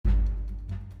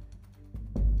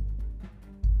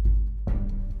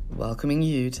welcoming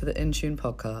you to the In Tune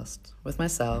podcast with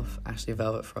myself, Ashley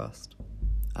Velvet Frost.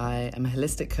 I am a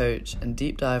holistic coach and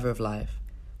deep diver of life,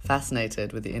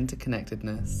 fascinated with the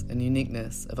interconnectedness and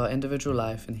uniqueness of our individual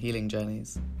life and healing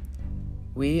journeys.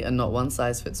 We are not one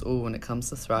size fits all when it comes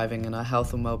to thriving in our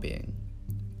health and well-being.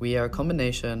 We are a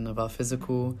combination of our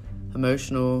physical,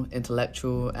 emotional,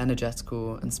 intellectual,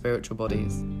 energetical, and spiritual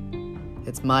bodies.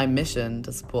 It's my mission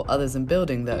to support others in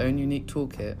building their own unique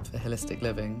toolkit for holistic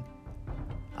living.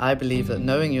 I believe that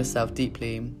knowing yourself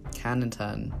deeply can in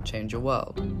turn change your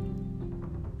world.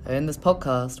 In this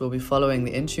podcast, we'll be following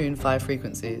the In Tune 5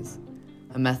 frequencies,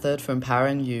 a method for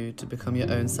empowering you to become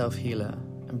your own self-healer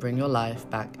and bring your life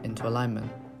back into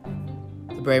alignment.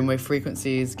 The brainwave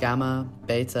frequencies gamma,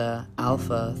 beta,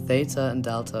 alpha, theta, and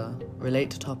delta relate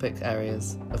to topic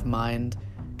areas of mind,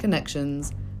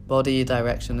 connections, body,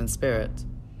 direction, and spirit.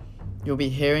 You'll be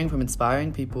hearing from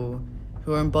inspiring people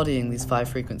who are embodying these 5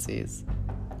 frequencies,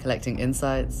 collecting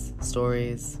insights,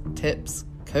 stories, tips,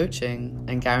 coaching,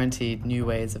 and guaranteed new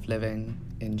ways of living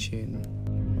in tune.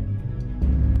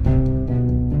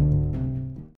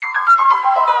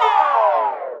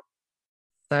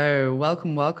 So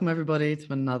welcome everybody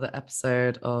to another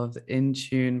episode of the In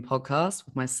Tune podcast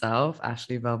with myself,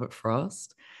 Ashley Velvet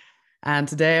Frost. And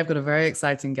today I've got a very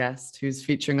exciting guest who's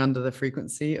featuring under the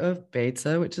frequency of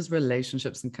beta, which is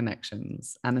relationships and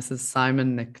connections. And this is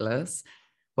Simon Nicolaas.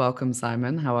 Welcome,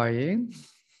 Simon. How are you?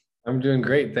 I'm doing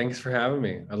great. Thanks for having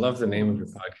me. I love the name of your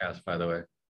podcast, by the way.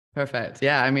 Perfect.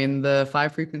 Yeah, I mean, the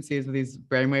 5 frequencies are these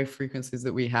brainwave frequencies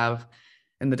that we have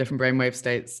in the different brainwave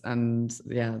states. And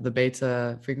yeah, the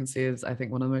beta frequency is, I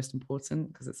think, one of the most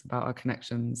important because it's about our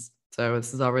connections. So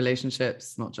this is our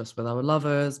relationships, not just with our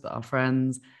lovers, but our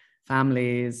friends,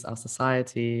 families, our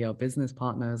society, our business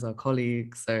partners, our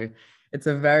colleagues. So it's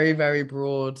a very, very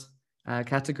broad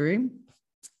category.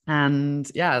 And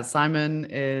yeah, Simon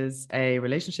is a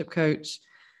relationship coach,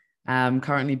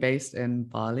 currently based in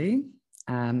Bali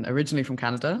and originally from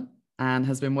Canada, and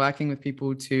has been working with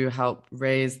people to help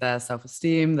raise their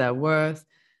self-esteem, their worth,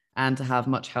 and to have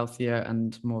much healthier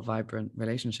and more vibrant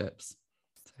relationships.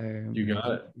 So you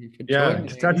got it. Yeah,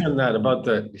 to touch on that about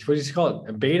the, what do you call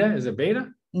it? A beta? Is it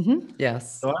beta? Mm-hmm.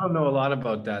 Yes. So I don't know a lot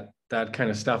about that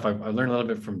kind of stuff. I learned a little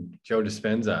bit from Joe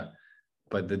Dispenza,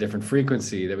 but the different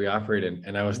frequency that we operate in.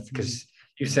 And I was, because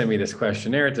you sent me this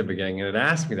questionnaire at the beginning and it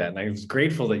asked me that. And I was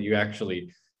grateful that you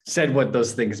actually said what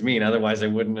those things mean. Otherwise I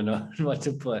wouldn't have known what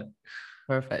to put.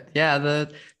 Perfect. Yeah,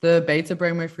 the beta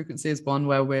brainwave frequency is one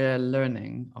where we're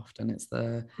learning often. It's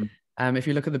the, if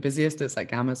you look at the busiest, it's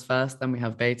like gammas first, then we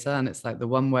have beta, and it's like the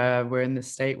one where we're in this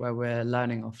state where we're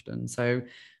learning often. So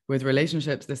with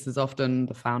relationships, this is often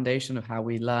the foundation of how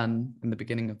we learn in the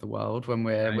beginning of the world when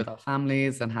we're with our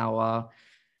families and how our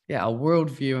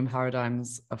worldview and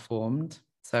paradigms are formed.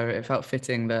 So it felt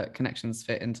fitting that connections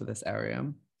fit into this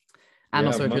area. And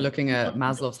also, if you're looking at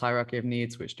Maslow's hierarchy of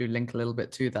needs, which do link a little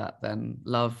bit to that, then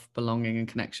love, belonging, and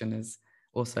connection is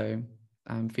also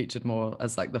featured more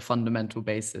as like the fundamental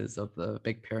basis of the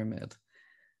big pyramid.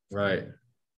 Right.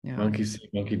 Yeah. Monkey see,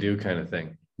 monkey do kind of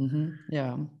thing. Mm-hmm.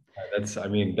 Yeah. That's a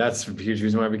huge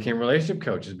reason why I became a relationship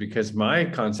coach, is because my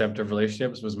concept of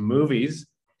relationships was movies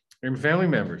and family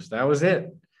members. That was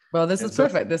it. Well, this is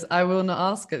perfect. I will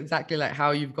not ask exactly like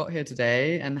how you've got here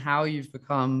today and how you've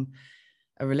become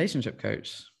a relationship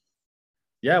coach.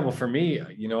 Yeah, well, for me,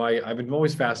 I've been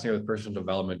always fascinated with personal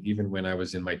development, even when I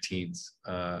was in my teens.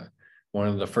 One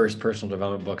of the first personal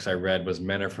development books I read was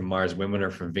Men Are From Mars, Women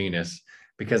Are From Venus,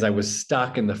 because I was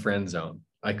stuck in the friend zone.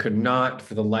 I could not,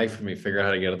 for the life of me, figure out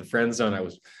how to get out of the friend zone. I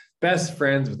was best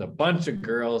friends with a bunch of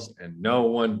girls, and no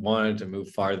one wanted to move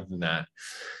farther than that.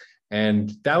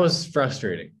 And that was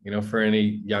frustrating, for any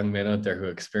young men out there who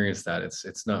experience that.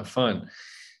 It's not fun.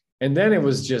 And then it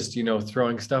was just,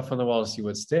 throwing stuff on the wall to see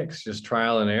what sticks, just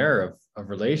trial and error of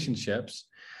relationships.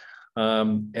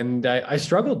 And I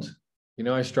struggled,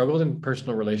 I struggled in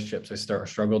personal relationships. I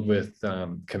struggled with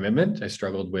commitment. I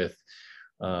struggled with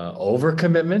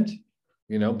overcommitment,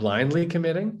 blindly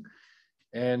committing.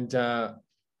 And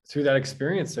through that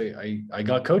experience, I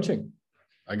got coaching.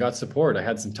 I got support. I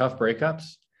had some tough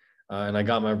breakups. And I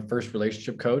got my first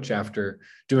relationship coach after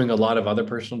doing a lot of other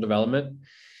personal development.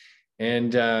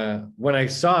 And when I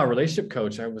saw a relationship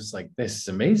coach, I was like, this is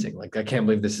amazing. Like, I can't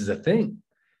believe this is a thing,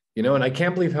 and I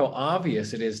can't believe how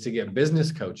obvious it is to get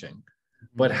business coaching,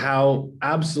 but how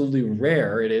absolutely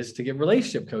rare it is to get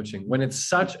relationship coaching when it's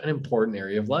such an important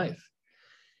area of life.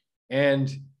 And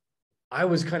I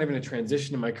was kind of in a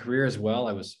transition in my career as well.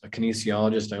 I was a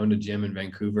kinesiologist. I owned a gym in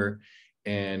Vancouver,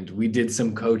 and we did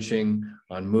some coaching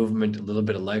on movement, a little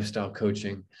bit of lifestyle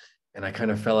coaching. And I kind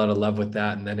of fell out of love with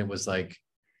that. And then it was like,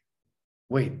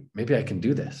 wait, maybe I can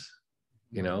do this.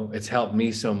 It's helped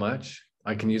me so much.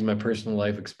 I can use my personal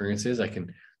life experiences. I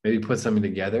can maybe put something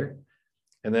together.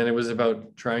 And then it was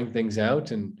about trying things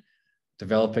out and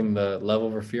developing the Level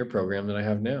Over Fear program that I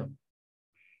have now.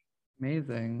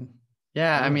 Amazing.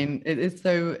 Yeah, I mean, it's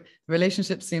so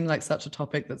relationships seem like such a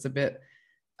topic that's a bit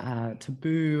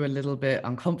taboo, a little bit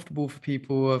uncomfortable for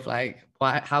people of like,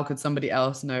 how could somebody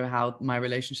else know how my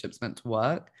relationship's meant to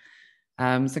work?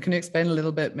 So can you explain a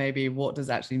little bit, maybe what does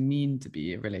it actually mean to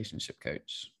be a relationship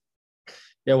coach?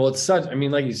 Yeah, well,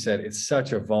 like you said, it's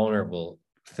such a vulnerable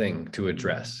thing to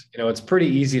address. It's pretty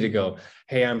easy to go,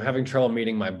 hey, I'm having trouble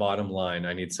meeting my bottom line.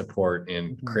 I need support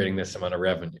in creating this amount of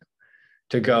revenue.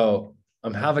 To go,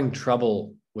 I'm having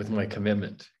trouble with my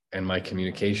commitment and my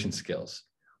communication skills,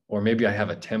 or maybe I have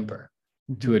a temper.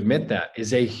 To admit that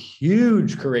is a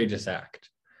huge courageous act.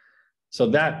 So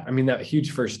that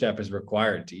huge first step is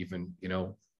required to even,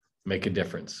 make a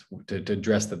difference, to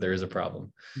address that there is a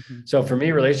problem. So for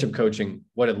me, relationship coaching,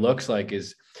 what it looks like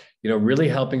is, really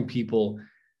helping people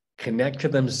connect to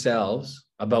themselves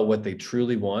about what they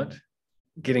truly want,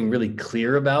 getting really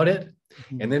clear about it,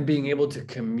 and then being able to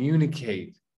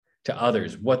communicate to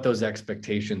others what those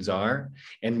expectations are,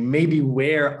 and maybe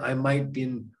where I might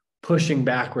be pushing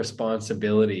back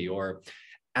responsibility or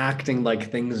acting like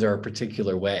things are a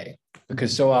particular way.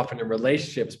 Because so often in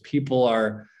relationships, people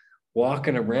are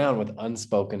walking around with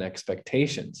unspoken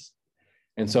expectations.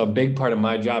 And so a big part of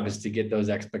my job is to get those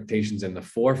expectations in the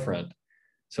forefront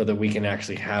so that we can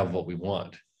actually have what we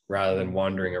want, rather than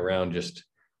wandering around just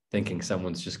thinking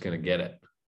someone's just going to get it.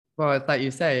 Well, it's like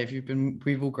you say,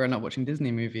 we've all grown up watching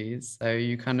Disney movies, so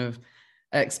you kind of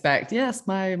expect, yes,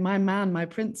 my man, my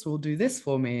prince will do this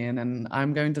for me, and then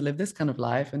I'm going to live this kind of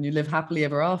life, and you live happily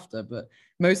ever after. But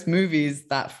most movies,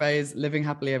 that phrase, living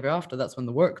happily ever after, that's when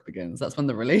the work begins. That's when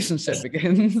the relationship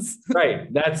begins.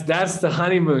 Right. That's the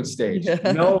honeymoon stage.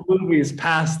 Yeah. No movies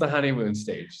past the honeymoon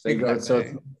stage. They go, so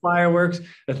it's fireworks.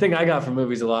 The thing I got from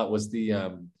movies a lot was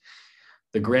the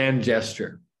grand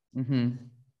gesture.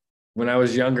 When I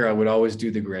was younger, I would always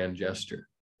do the grand gesture,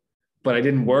 but I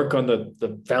didn't work on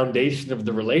the foundation of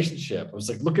the relationship. I was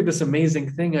like, look at this amazing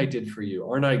thing I did for you.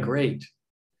 Aren't I great?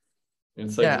 And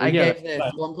it's like, I gave this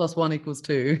 1 + 1 =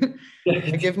 2.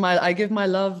 I give my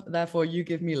love, therefore you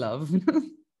give me love.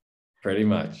 Pretty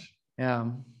much.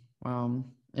 Yeah.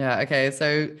 Yeah. Okay.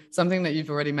 So something that you've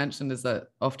already mentioned is that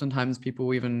oftentimes people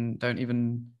don't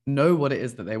even know what it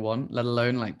is that they want, let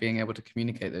alone like being able to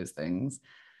communicate those things.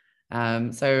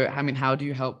 So, I mean, how do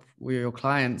you help with your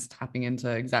clients tapping into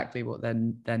exactly what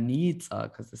their needs are?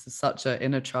 Because this is such an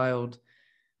inner child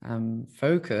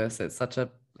focus. It's such a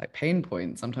like pain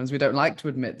point. Sometimes we don't like to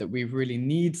admit that we really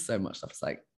need so much stuff. It's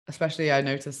like, especially I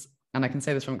notice, and I can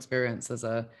say this from experience as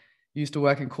used to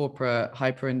work in corporate,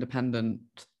 hyper independent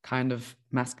kind of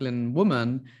masculine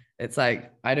woman. It's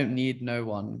like, I don't need no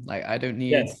one. Like, I don't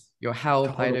need your help.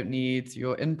 Totally. I don't need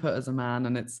your input as a man.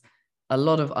 And it's a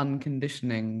lot of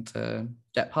unconditioning to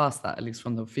get past that, at least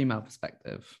from the female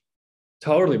perspective.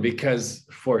 Totally, because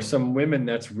for some women,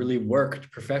 that's really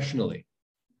worked professionally.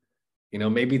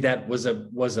 Maybe that was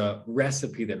a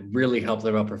recipe that really helped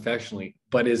them out professionally,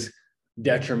 but is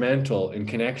detrimental in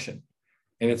connection.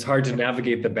 And it's hard to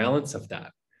navigate the balance of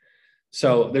that.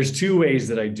 So there's two ways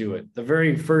that I do it. The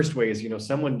very first way is,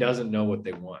 someone doesn't know what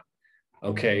they want.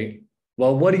 Okay,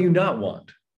 well, what do you not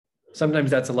want? Sometimes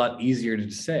that's a lot easier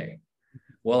to say.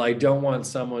 Well, I don't want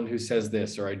someone who says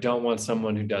this, or I don't want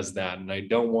someone who does that. And I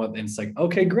don't want, and it's like,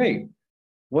 okay, great.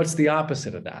 What's the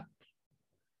opposite of that?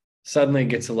 Suddenly it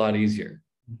gets a lot easier.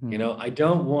 I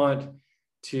don't want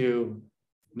to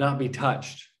not be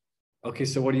touched. Okay,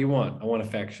 so what do you want? I want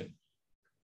affection.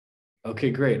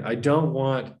 Okay, great. I don't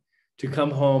want to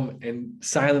come home and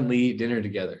silently eat dinner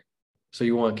together. So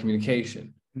you want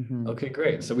communication. Okay,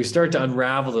 great. So we start to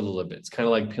unravel it a little bit. It's kind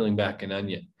of like peeling back an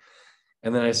onion.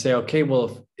 And then I say, okay,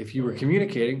 well, if you were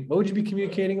communicating, what would you be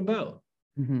communicating about?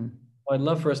 Well, I'd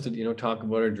love for us to, talk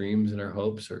about our dreams and our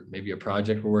hopes, or maybe a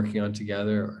project we're working on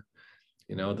together, or,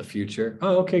 the future.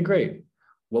 Oh, okay, great.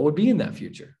 What would be in that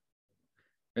future?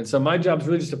 And so my job is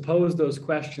really just to pose those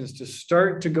questions, to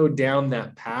start to go down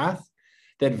that path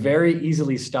that very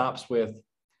easily stops with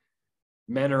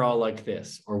men are all like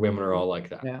this, or women are all like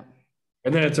that. Yeah.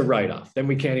 And then it's a write-off. Then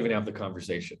we can't even have the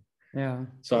conversation. Yeah.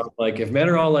 So like, if men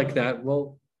are all like that,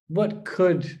 well, what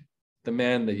could the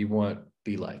man that you want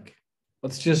be like?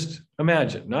 Let's just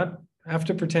imagine, not have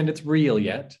to pretend it's real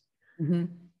yet.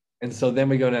 And so then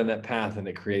we go down that path, and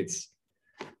it creates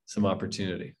some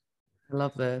opportunity. I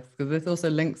love this, because this also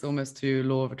links almost to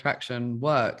law of attraction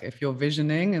work. If you're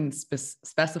visioning and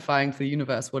specifying to the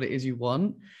universe what it is you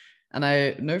want, And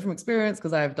I know from experience,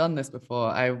 because I've done this before,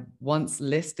 I once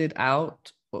listed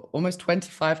out almost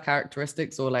 25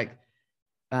 characteristics or like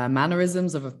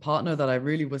mannerisms of a partner that I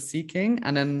really was seeking.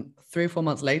 And then 3 or 4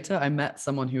 months later, I met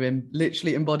someone who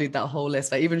literally embodied that whole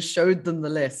list. I even showed them the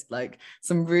list, like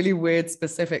some really weird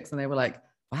specifics. And they were like,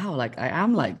 wow, like I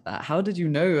am like that. How did you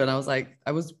know? And I was like,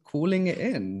 I was calling it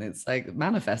in. It's like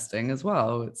manifesting as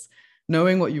well. It's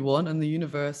knowing what you want, and the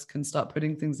universe can start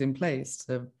putting things in place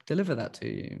to deliver that to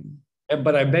you.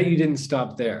 But I bet you didn't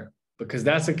stop there, because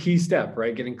that's a key step,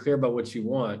 right? Getting clear about what you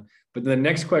want. But the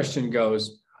next question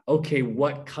goes, okay,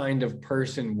 what kind of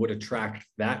person would attract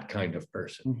that kind of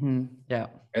person? Mm-hmm. Yeah.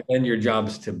 And then your job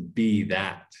is to be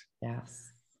that.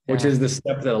 Yes. Which Yeah. is the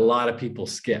step that a lot of people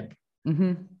skip.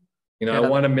 Mm-hmm. You know, Yeah, I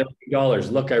want $1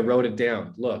 million. Look, I wrote it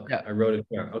down. Look, yeah. I wrote it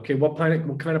down. Okay, what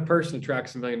kind of person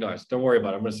attracts $1 million? Don't worry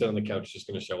about it. I'm going to sit on the couch, just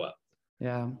going to show up.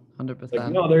 Yeah, 100%.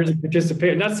 Like, no, there's a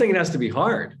participation. Not saying it has to be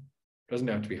hard. It doesn't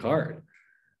have to be hard,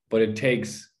 but it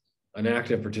takes an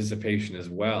active participation as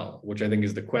well, which I think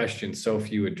is the question so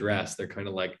few address. They're kind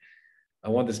of like, I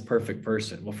want this perfect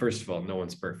person. Well, first of all, no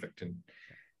one's perfect, and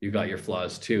you got your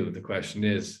flaws too. The question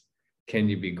is, can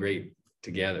you be great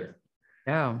together?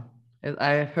 Yeah.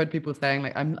 I heard people saying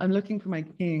like, I'm looking for my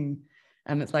king.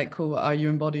 And it's like, cool, are you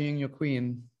embodying your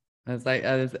queen? And it's like,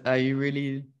 are you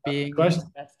really being the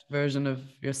best version of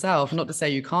yourself? Not to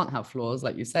say you can't have flaws,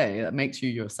 like you say, that makes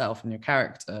you yourself and your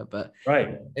character. But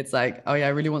right. It's like, oh yeah, I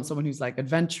really want someone who's like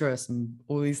adventurous and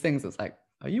all these things. It's like,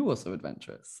 are you also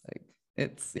adventurous? Like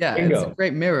it's a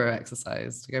great mirror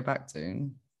exercise to go back to.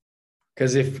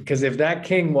 Because if that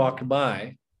king walked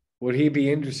by, would he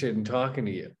be interested in talking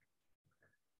to you?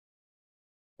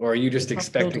 Or are you just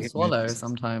expecting to swallow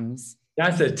sometimes?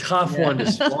 That's a tough one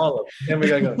to swallow. Then we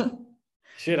gotta go,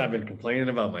 shit, I've been complaining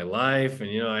about my life, and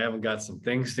I haven't got some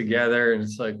things together. And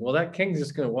it's like, well, that king's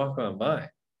just gonna walk on by.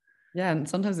 Yeah, and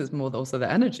sometimes it's more also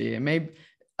the energy. It may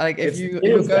like if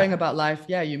you're going about life,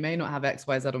 yeah, you may not have X,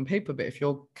 Y, Z on paper, but if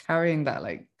you're carrying that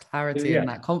like clarity and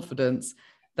that confidence,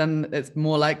 then it's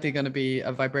more likely going to be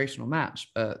a vibrational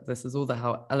match. But this is all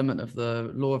the element of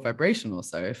the law of vibration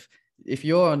also. If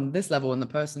you're on this level and the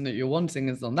person that you're wanting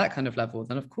is on that kind of level,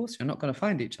 then of course you're not going to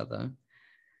find each other.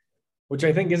 Which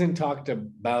I think isn't talked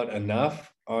about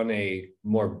enough on a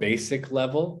more basic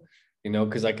level,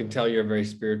 because I can tell you're a very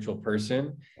spiritual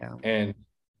person. Yeah. And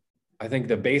I think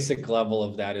the basic level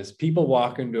of that is people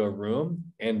walk into a room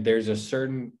and there's a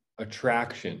certain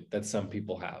attraction that some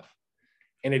people have.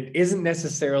 And it isn't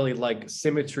necessarily like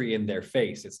symmetry in their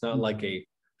face. It's not like a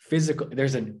physical,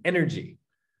 there's an energy.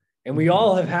 And we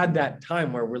all have had that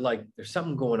time where we're like, there's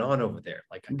something going on over there.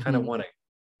 Like, I kind of want to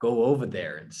go over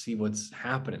there and see what's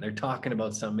happening. They're talking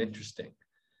about something interesting.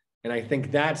 And I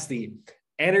think that's the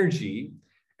energy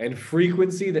and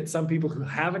frequency that some people who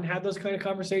haven't had those kind of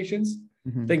conversations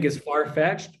think is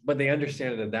far-fetched, but they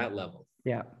understand it at that level.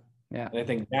 Yeah. Yeah. And I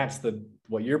think that's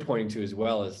what you're pointing to as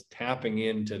well, is tapping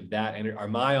into that energy.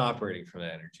 Am I operating from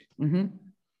that energy?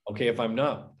 Okay, if I'm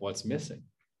not, what's missing?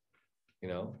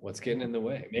 What's getting in the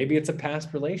way? Maybe it's a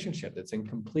past relationship that's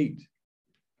incomplete.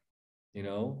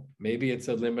 Maybe it's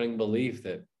a limiting belief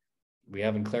that we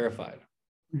haven't clarified.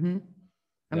 And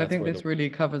I think this really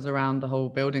covers around the whole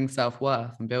building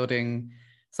self-worth and building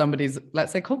somebody's,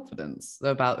 let's say, confidence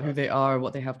about who they are,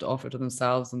 what they have to offer to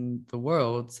themselves and the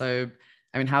world. So,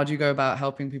 I mean, how do you go about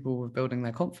helping people with building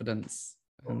their confidence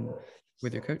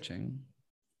with your coaching?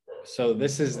 So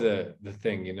this is the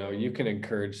thing, you can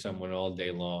encourage someone all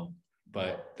day long,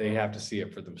 but they have to see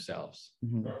it for themselves.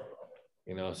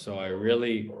 So I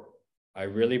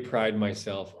really pride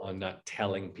myself on not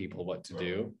telling people what to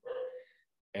do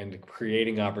and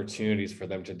creating opportunities for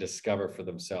them to discover for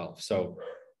themselves. So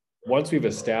once we've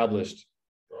established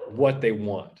what they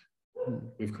want,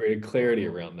 we've created clarity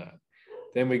around that.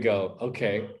 Then we go,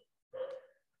 okay,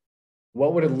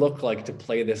 what would it look like to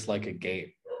play this like a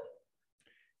game?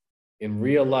 In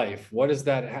real life, what does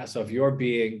that have? So if you're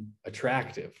being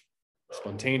attractive,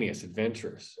 spontaneous,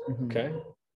 adventurous, okay,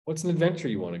 what's an adventure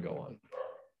you want to go on?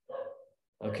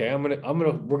 Okay,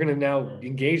 we're gonna now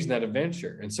engage in that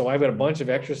adventure. And so I've got a bunch of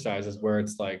exercises where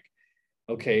it's like,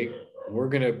 okay, we're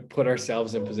gonna put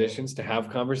ourselves in positions to have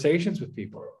conversations with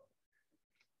people.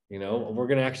 We're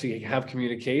gonna actually have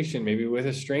communication, maybe with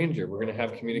a stranger. We're gonna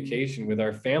have communication with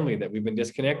our family that we've been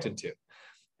disconnected to.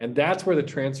 And that's where the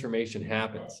transformation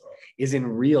happens, is in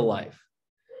real life.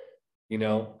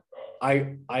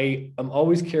 I am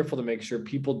always careful to make sure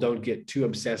people don't get too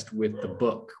obsessed with the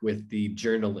book, with the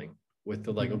journaling, with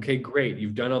the like, okay, great,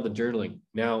 you've done all the journaling.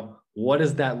 Now, what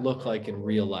does that look like in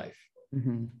real life?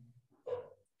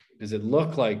 Does it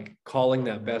look like calling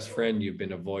that best friend you've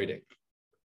been avoiding?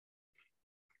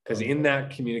 Because in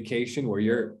that communication where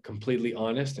you're completely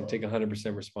honest and take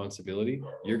 100% responsibility,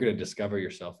 you're going to discover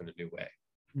yourself in a new way.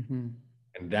 Mm-hmm.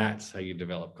 And that's how you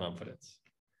develop confidence.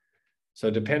 So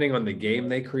depending on the game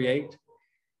they create,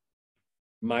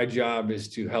 my job is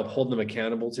to help hold them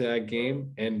accountable to that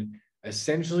game and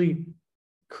essentially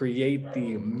create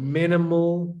the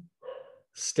minimal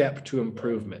step to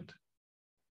improvement.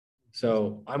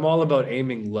 So I'm all about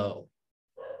aiming low.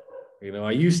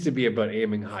 I used to be about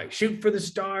aiming high, shoot for the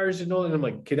stars and all. And I'm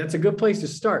like, okay, that's a good place to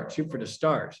start. Shoot for the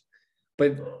stars.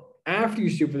 But after you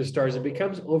shoot for the stars, it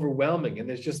becomes overwhelming. And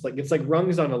it's just like, it's like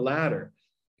rungs on a ladder.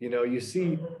 You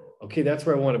see, okay, that's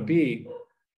where I want to be,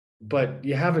 but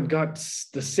you haven't got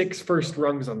the 6 first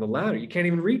rungs on the ladder. You can't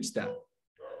even reach that.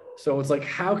 So it's like,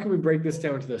 how can we break this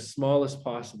down to the smallest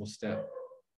possible step?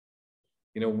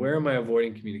 Where am I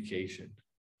avoiding communication?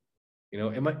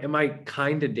 Am I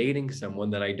kind of dating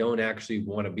someone that I don't actually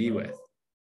want to be with?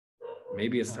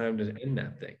 Maybe it's time to end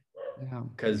that thing. Yeah.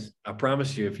 Because I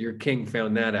promise you, if your king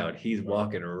found that out, he's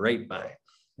walking right by.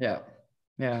 Yeah.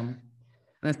 Yeah. And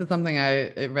this is something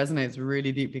it resonates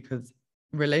really deeply because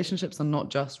relationships are not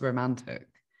just romantic.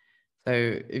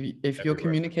 So if your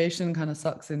communication kind of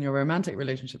sucks in your romantic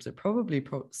relationships, it probably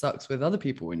sucks with other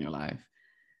people in your life.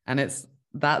 And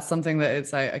that's something that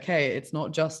it's like, okay, it's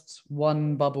not just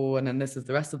one bubble and then this is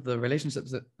the rest of the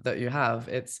relationships that you have.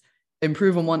 It's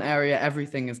improve on one area,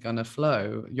 everything is going to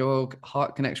flow. Your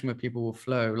heart connection with people will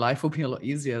flow. Life will be a lot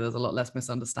easier. There's a lot less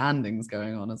misunderstandings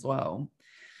going on as well.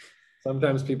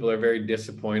 Sometimes people are very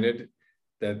disappointed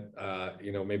that,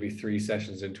 maybe 3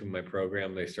 sessions into my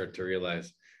program, they start to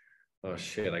realize, oh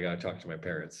shit, I got to talk to my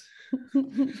parents.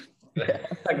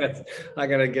 I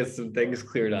gotta get some things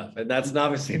cleared up. And that's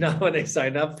obviously not what they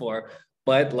signed up for.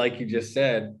 But like you just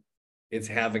said, it's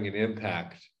having an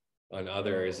impact on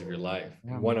other areas of your life.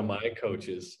 Yeah. One of my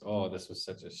coaches, this was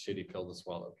such a shitty pill to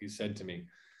swallow. He said to me,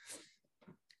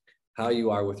 how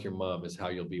you are with your mom is how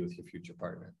you'll be with your future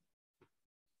partner.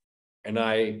 And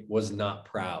I was not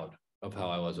proud of how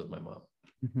I was with my mom.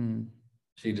 Mm-hmm.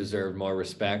 She deserved more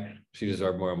respect. She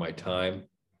deserved more of my time.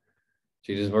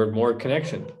 She deserved more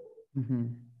connection. Mm-hmm.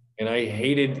 And I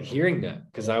hated hearing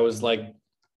that because I was like,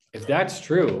 if that's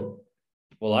true,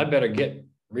 well, I better get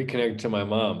reconnected to my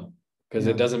mom because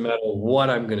it doesn't matter what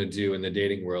I'm going to do in the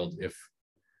dating world if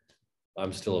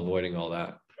I'm still avoiding all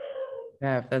that.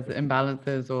 Yeah, if there's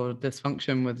imbalances or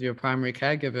dysfunction with your primary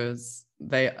caregivers,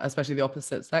 they, especially the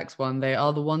opposite sex one, they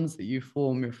are the ones that you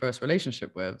form your first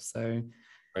relationship with. So,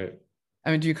 right.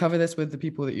 I mean, do you cover this with the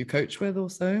people that you coach with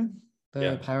also?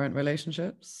 The parent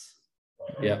relationships?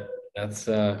 Yeah, that's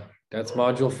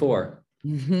module 4.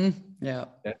 Mm-hmm. Yeah.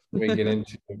 That's when we get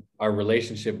into our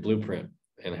relationship blueprint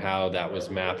and how that was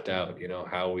mapped out,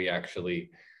 how we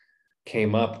actually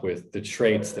came up with the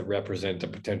traits that represent a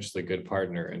potentially good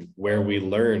partner and where we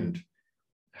learned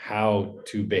how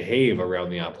to behave around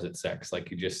the opposite sex.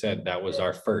 Like you just said, that was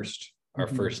our first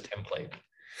template.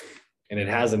 And it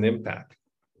has an impact.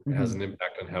 It has an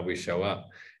impact on how we show up.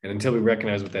 And until we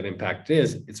recognize what that impact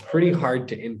is, it's pretty hard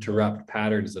to interrupt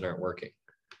patterns that aren't working.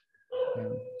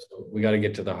 So we got to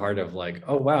get to the heart of like,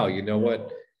 oh, wow, you know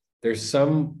what? There's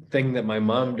something that my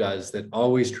mom does that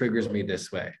always triggers me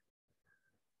this way.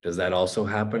 Does that also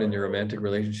happen in your romantic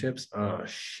relationships? Oh,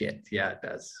 shit. Yeah, it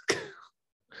does.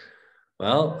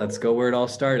 Well, let's go where it all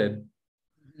started.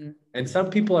 Mm-hmm. And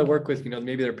some people I work with,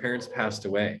 maybe their parents passed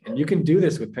away. And you can do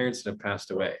this with parents that have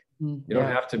passed away. You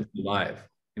don't have to be alive.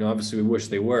 Obviously we wish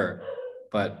they were,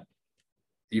 but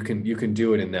you can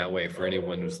do it in that way for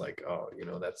anyone who's like, oh,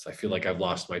 I feel like I've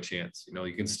lost my chance.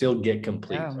 You can still get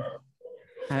complete.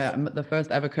 Yeah. The first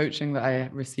ever coaching that I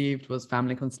received was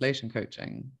family constellation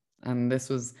coaching. And this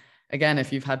was, again,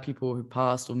 if you've had people who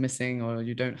passed or missing or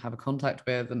you don't have a contact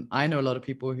with, and I know a lot of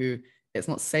people who it's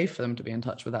not safe for them to be in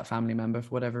touch with that family member for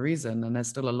whatever reason. And there's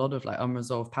still a lot of like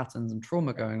unresolved patterns and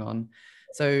trauma going on.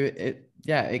 So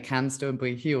it can still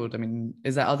be healed. I mean,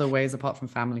 is there other ways apart from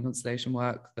family constellation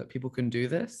work that people can do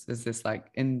this? Is this like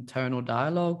internal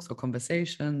dialogues or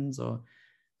conversations or,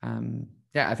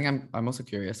 I think I'm also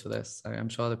curious for this. I'm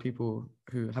sure the people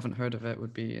who haven't heard of it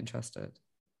would be interested.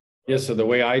 Yeah. So the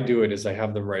way I do it is I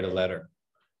have them write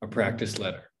a practice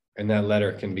letter, and that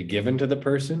letter can be given to the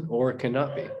person or it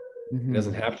cannot be. It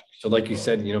doesn't have to. So like you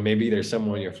said, maybe there's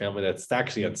someone in your family that's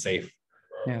actually unsafe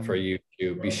for you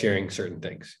to be sharing certain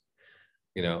things,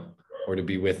 or to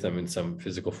be with them in some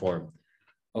physical form.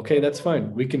 Okay, that's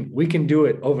fine. We can do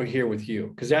it over here with you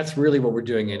because that's really what we're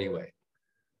doing anyway.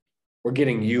 We're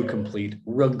getting you complete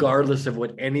regardless of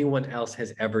what anyone else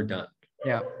has ever done.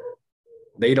 Yeah.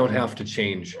 They don't have to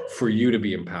change for you to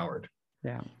be empowered.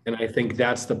 Yeah. And I think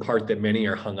that's the part that many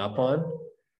are hung up on.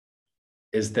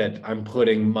 is that I'm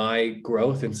putting my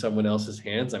growth in someone else's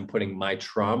hands. I'm putting my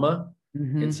trauma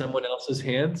in someone else's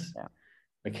hands. Yeah.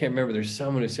 I can't remember. There's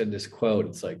someone who said this quote.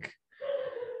 It's like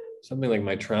something like,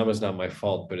 my trauma is not my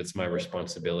fault, but it's my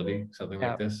responsibility. Something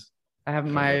like this. I have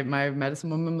my medicine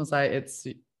woman was like, it's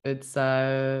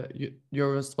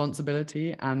your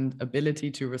responsibility and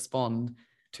ability to respond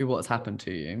to what's happened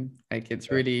to you. Like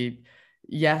it's really,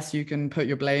 yes, you can put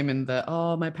your blame in the,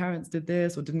 oh, my parents did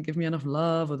this or didn't give me enough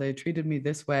love or they treated me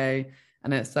this way.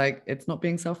 And it's like, it's not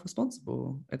being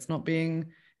self-responsible. It's not being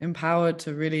empowered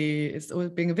to really, it's always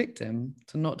being a victim,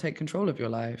 to not take control of your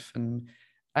life. And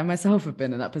I myself have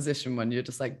been in that position when you're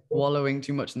just like wallowing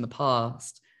too much in the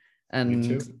past.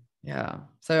 And yeah.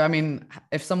 So, I mean,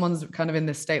 if someone's kind of in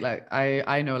this state, like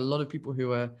I know a lot of people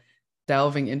who are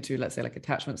delving into, let's say, like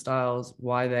attachment styles,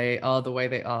 why they are the way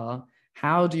they are.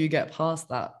 How do you get past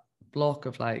that block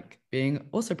of like being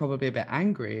also probably a bit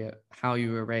angry at how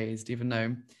you were raised, even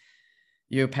though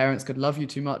your parents could love you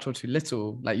too much or too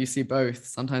little? Like you see both.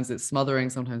 Sometimes it's smothering,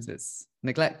 sometimes it's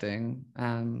neglecting.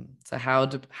 So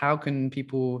how can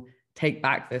people take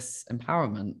back this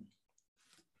empowerment?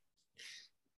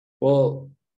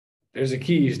 Well, there's a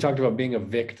key. You talked about being a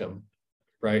victim,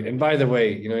 right? And by the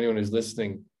way, anyone who's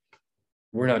listening,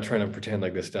 we're not trying to pretend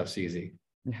like this stuff's easy.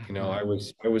 Yeah. I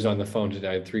was on the phone today.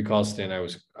 I had 3 calls today, and I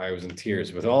was in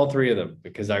tears with all 3 of them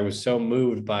because I was so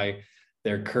moved by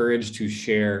their courage to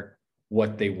share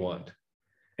what they want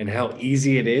and how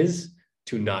easy it is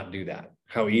to not do that.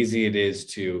 How easy it is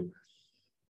to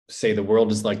say the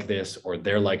world is like this or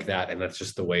they're like that, and that's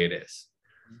just the way it is.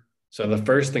 So the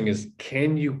first thing is,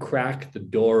 can you crack the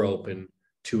door open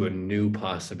to a new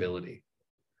possibility?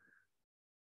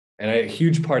 And a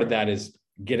huge part of that is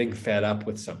getting fed up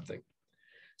with something.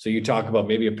 So you talk about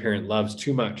maybe a parent loves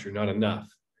too much or not enough,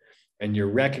 and you're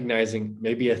recognizing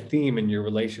maybe a theme in your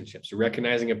relationships. You're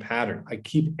recognizing a pattern. I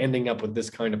keep ending up with this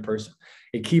kind of person.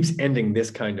 It keeps ending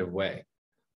this kind of way.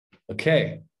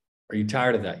 Okay, are you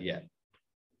tired of that yet?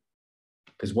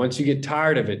 Because once you get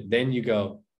tired of it, then you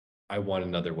go, I want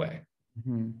another way.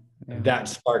 Yeah. And that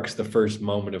sparks the first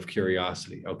moment of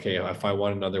curiosity. Okay, if I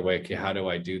want another way, okay, how do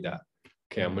I do that?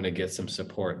 Okay, I'm going to get some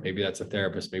support. Maybe that's a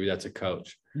therapist. Maybe that's a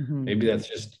coach. Maybe that's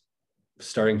just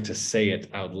starting to say it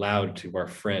out loud to our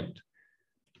friend.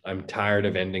 I'm tired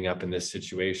of ending up in this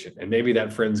situation. And maybe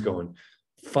that friend's going,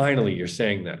 finally, you're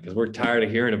saying that, because we're tired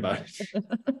of hearing about it.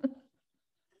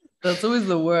 That's always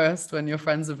the worst, when your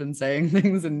friends have been saying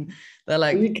things and they're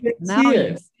like, you can't now see you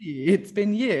it. see, it's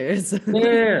been years.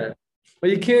 Yeah, but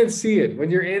you can't see it. When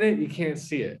you're in it, you can't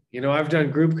see it. I've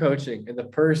done group coaching, and the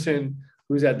person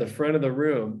who's at the front of the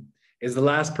room is the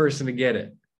last person to get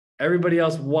it. Everybody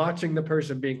else watching the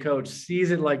person being coached sees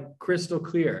it like crystal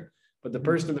clear, but the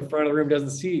person in the front of the room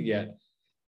doesn't see it yet.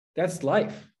 That's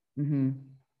life.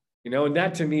 And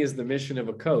that to me is the mission of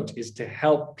a coach, is to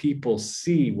help people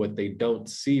see what they don't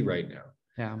see right now.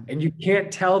 Yeah. And you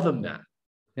can't tell them that.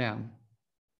 Yeah.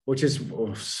 Which is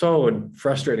so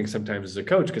frustrating sometimes as a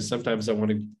coach, because sometimes I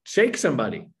want to shake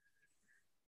somebody.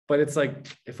 But it's like,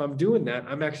 if I'm doing that,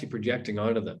 I'm actually projecting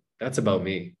onto them. That's about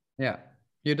me. Yeah.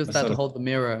 You're just there to hold the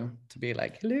mirror, to be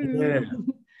like, hello. Yeah.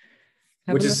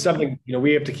 Which is something,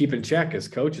 we have to keep in check as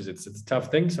coaches. It's a tough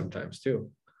thing sometimes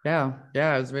too. Yeah.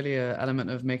 Yeah. It's really an element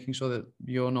of making sure that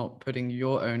you're not putting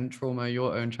your own trauma,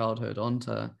 your own childhood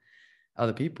onto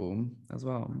other people as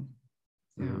well.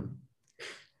 Yeah.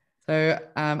 So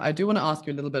I do want to ask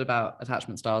you a little bit about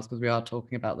attachment styles, because we are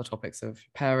talking about the topics of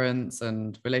parents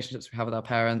and relationships we have with our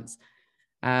parents.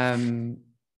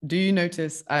 Do you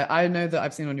notice, I know that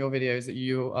I've seen on your videos that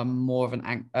you are more of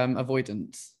an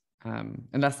avoidant,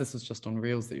 unless this was just on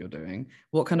Reels that you're doing.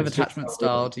 What kind of attachment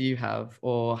style do you have,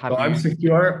 or have you? I'm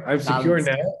secure. I'm secure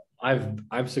now.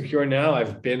 I'm secure now.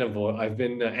 I've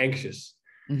been anxious,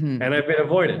 and I've been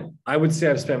avoidant. I would say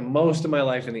I've spent most of my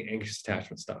life in the anxious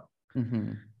attachment style.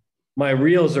 My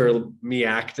Reels are me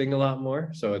acting a lot more,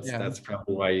 so that's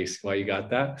probably why you got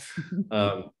that.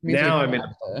 Now I'm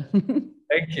in.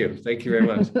 Thank you very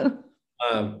much.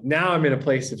 Now I'm in a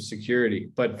place of security,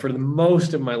 but for the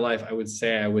most of my life, I would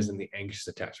say I was in the anxious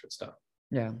attachment style.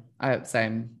 Yeah,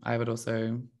 same. I would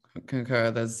also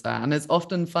concur. And it's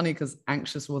often funny because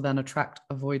anxious will then attract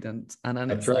avoidant, and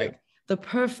then it's like the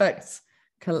perfect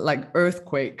like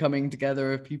earthquake coming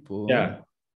together of people. Yeah.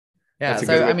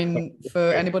 So, I mean,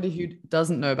 for anybody who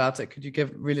doesn't know about it, could you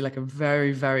give really like a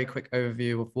very, very quick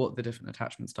overview of what the different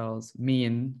attachment styles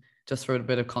mean, just for a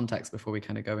bit of context before we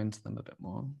kind of go into them a bit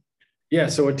more? Yeah.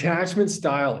 So attachment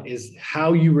style is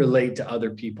how you relate to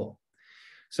other people.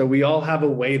 So we all have a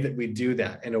way that we do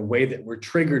that, and a way that we're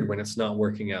triggered when it's not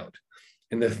working out.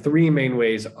 And the 3 main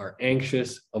ways are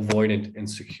anxious, avoidant, and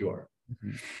secure.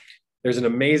 Mm-hmm. There's an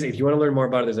amazing, if you want to learn more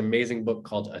about it, there's an amazing book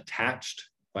called Attached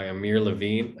by Amir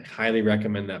Levine. I highly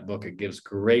recommend that book. It gives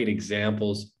great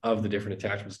examples of the different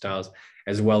attachment styles,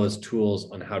 as well as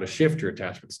tools on how to shift your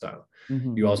attachment style.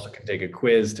 Mm-hmm. You also can take a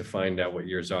quiz to find out what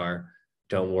yours are.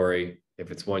 Don't worry,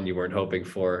 if it's one you weren't hoping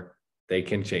for, they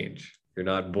can change. You're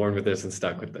not born with this and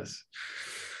stuck with this.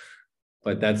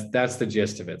 But that's the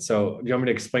gist of it. So do you want me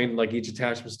to explain like each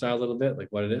attachment style a little bit, like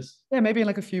what it is? Yeah, maybe in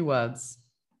like a few words.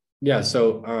 Yeah,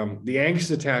 so the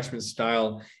anxious attachment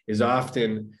style is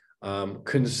often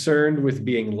concerned with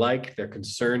being liked. They're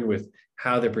concerned with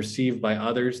how they're perceived by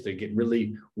others. They get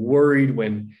really worried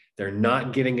when they're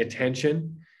not getting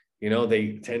attention. You know,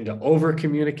 they tend to over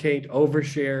communicate,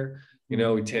 overshare. You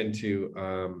know, we tend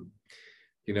to,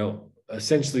 you know,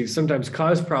 essentially sometimes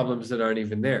cause problems that aren't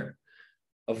even there.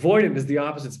 Avoidant is the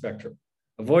opposite spectrum.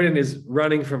 Avoidant is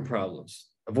running from problems.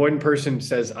 Avoidant person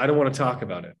says, I don't want to talk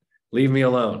about it. Leave me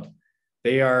alone.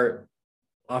 They are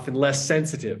often less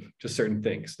sensitive to certain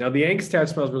things. Now, the angst attachment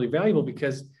style is really valuable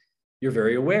because you're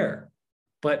very aware,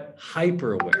 but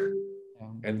hyper aware,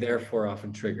 and therefore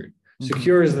often triggered.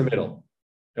 Secure is the middle.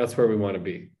 That's where we want to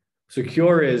be.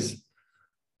 Secure is,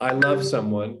 I love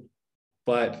someone,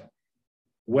 but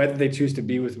whether they choose to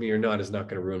be with me or not is not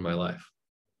going to ruin my life.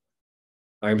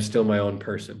 I'm still my own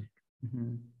person.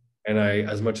 Mm-hmm. And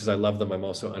as much as I love them, I'm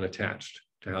also unattached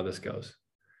to how this goes.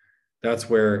 That's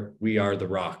where we are the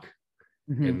rock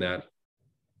in that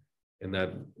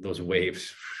those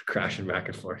waves crashing back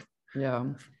and forth. Yeah.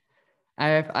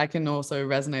 I can also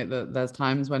resonate that there's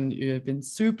times when you've been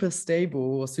super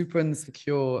stable or super in the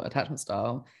secure attachment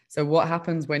style. So what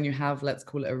happens when you have, let's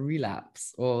call it a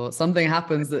relapse, or something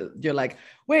happens that you're like,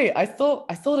 wait, I thought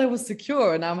I was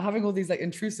secure, and now I'm having all these like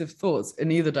intrusive thoughts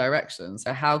in either direction.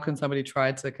 So how can somebody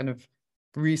try to kind of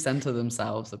recenter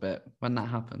themselves a bit when that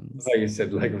happens? I thought you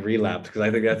said like relapse, because I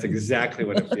think that's exactly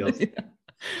what it feels.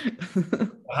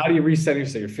 How do you reset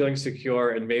yourself? You're feeling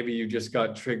secure and maybe you just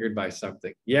got triggered by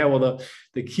something. Yeah, well,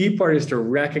 the key part is to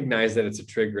recognize that it's a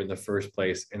trigger in the first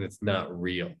place and it's not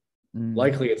real.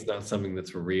 Likely it's not something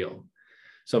that's real.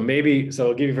 So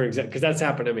I'll give you for example, because that's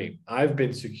happened to me. I've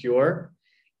been secure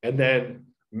and then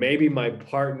maybe my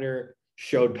partner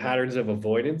showed patterns of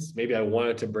avoidance. Maybe I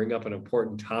wanted to bring up an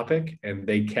important topic and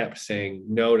they kept saying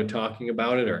no to talking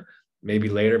about it, or maybe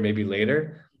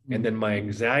later. And then my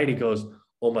anxiety goes,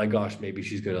 oh my gosh, maybe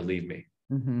she's going to leave me.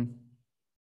 And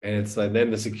it's like,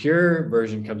 then the secure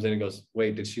version comes in and goes,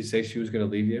 wait, did she say she was going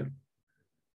to leave you?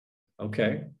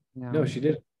 Okay. Yeah. No, she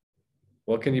didn't.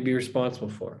 What can you be responsible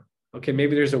for? Okay,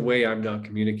 maybe there's a way I'm not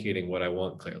communicating what I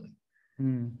want clearly.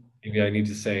 Maybe I need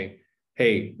to say,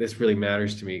 hey, this really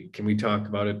matters to me. Can we talk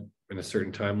about it in a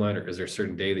certain timeline, or is there a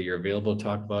certain day that you're available to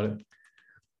talk about it?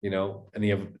 You know, and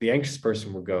the anxious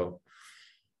person will go,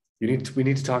 we need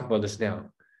to talk about this now.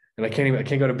 And I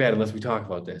can't go to bed unless we talk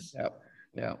about this.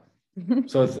 Yeah.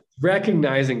 So it's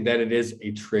recognizing that it is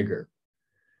a trigger.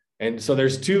 And so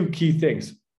there's two key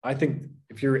things. I think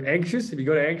if you're anxious, if you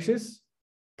go to anxious,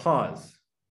 pause.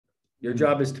 Your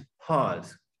job is to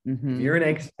pause. If you're an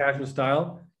anxious attachment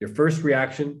style, your first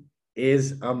reaction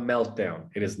is a meltdown.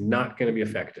 It is not going to be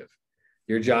effective.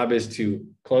 Your job is to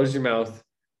close your mouth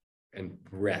and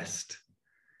rest.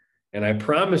 And I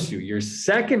promise you, your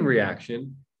second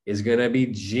reaction is going to be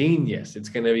genius. It's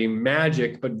going to be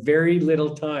magic, but very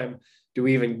little time do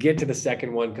we even get to the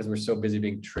second one because we're so busy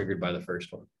being triggered by the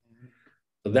first one.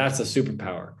 So that's a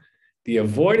superpower. The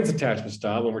avoidance attachment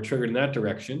style, when we're triggered in that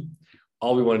direction,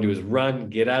 all we want to do is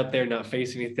run, get out there, not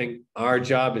face anything. Our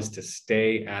job is to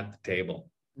stay at the table.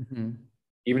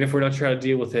 Even if we're not trying to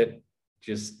deal with it,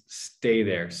 just stay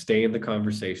there, stay in the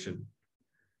conversation.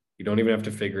 You don't even have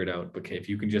to figure it out. But if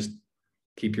you can just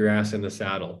keep your ass in the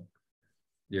saddle,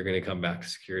 you're going to come back to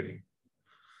security.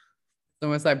 It's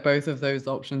almost like both of those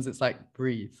options. It's like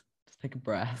breathe, just take a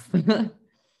breath.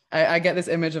 I get this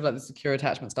image of like the secure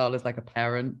attachment style is like a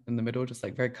parent in the middle, just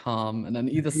like very calm. And then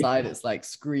either side, it's like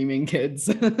screaming kids.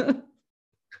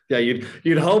 Yeah,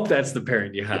 you'd hope that's the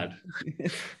parent you had.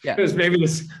 Yeah. It was maybe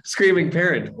the screaming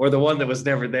parent or the one that was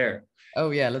never there.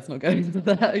 Oh yeah, let's not go into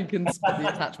that. You can spot the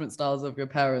attachment styles of your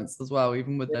parents as well,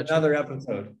 even with their another children.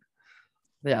 episode.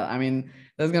 Yeah, I mean,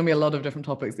 there's going to be a lot of different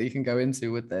topics that you can go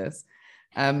into with this.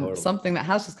 Totally. Something that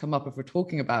has just come up if we're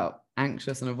talking about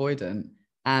anxious and avoidant,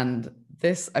 and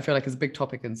this I feel like is a big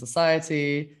topic in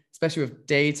society, especially with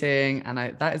dating, and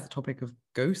that is the topic of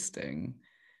ghosting,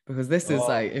 because this is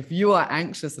like, if you are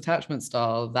anxious attachment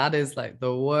style, that is like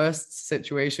the worst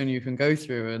situation you can go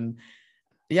through. And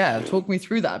yeah, talk me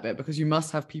through that a bit, because you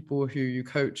must have people who you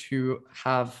coach who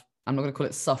have, I'm not going to call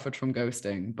it suffered from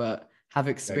ghosting, but have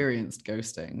experienced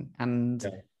ghosting. And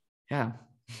yeah.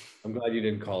 I'm glad you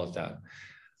didn't call it that.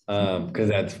 Because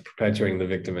that's perpetuating the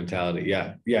victim mentality.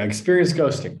 Yeah. Yeah. Experience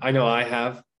ghosting. I know I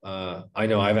have. I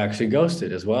know I've actually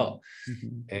ghosted as well.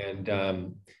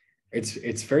 And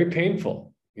it's very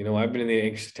painful. You know, I've been in the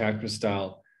anxious attachment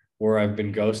style where I've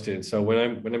been ghosted. So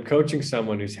when I'm coaching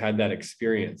someone who's had that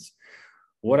experience,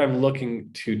 what I'm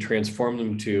looking to transform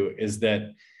them to is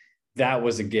that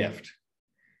was a gift.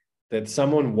 That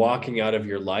someone walking out of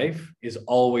your life is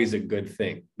always a good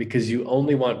thing, because you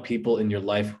only want people in your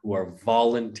life who are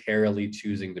voluntarily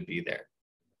choosing to be there.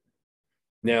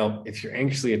 Now, if you're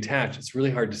anxiously attached, it's really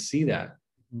hard to see that,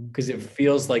 because it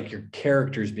feels like your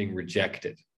character is being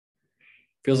rejected.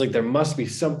 It feels like there must be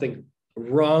something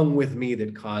wrong with me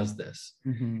that caused this.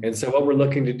 And so what we're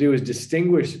looking to do is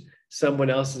distinguish someone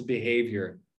else's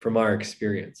behavior from our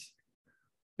experience.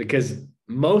 Because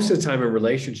most of the time in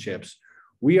relationships,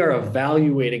 we are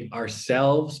evaluating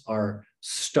ourselves, our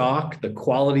stock, the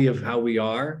quality of how we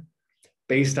are,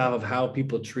 based off of how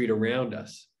people treat around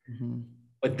us.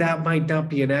 But that might not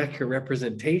be an accurate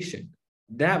representation.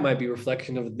 That might be a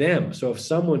reflection of them. So if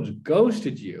someone's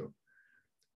ghosted you,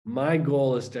 my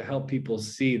goal is to help people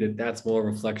see that that's more a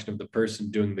reflection of the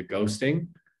person doing the ghosting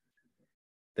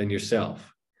than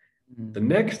yourself. The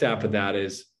next step of that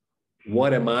is,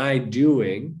 what am I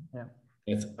doing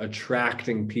that's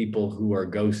attracting people who are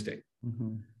ghosting?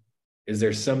 Is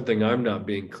there something I'm not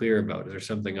being clear about? Is there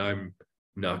something I'm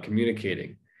not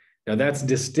communicating? Now that's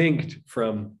distinct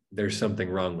from there's something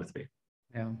wrong with me.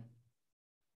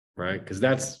 Right? Because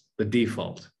that's the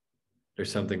default.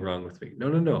 There's something wrong with me.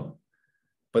 No.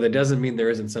 But that doesn't mean there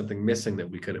isn't something missing that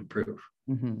we could improve.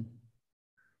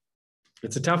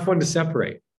 It's a tough one to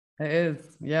separate. It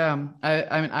is. Yeah.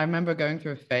 I mean, I remember going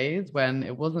through a phase when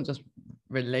it wasn't just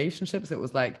relationships, it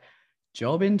was like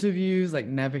job interviews, like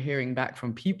never hearing back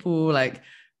from people, like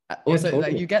also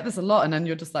totally. like you get this a lot, and then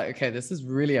you're just like, okay, this is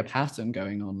really a pattern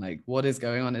going on. Like, what is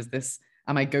going on?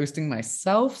 Am I ghosting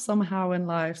myself somehow in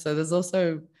life? So there's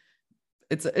also,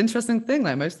 it's an interesting thing.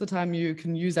 Like most of the time you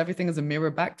can use everything as a mirror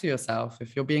back to yourself.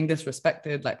 If you're being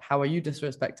disrespected, like how are you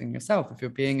disrespecting yourself? If you're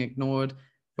being ignored,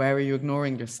 where are you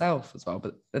ignoring yourself as well?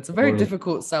 But it's a very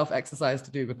difficult self exercise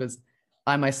to do, because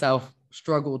I myself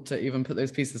struggled to even put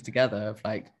those pieces together of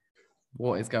like,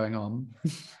 what is going on?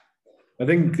 I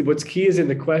think what's key is in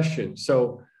the question.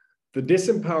 So the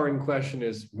disempowering question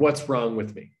is, what's wrong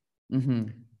with me?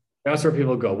 That's where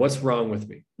people go, what's wrong with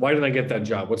me? Why didn't I get that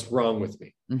job? What's wrong with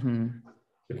me?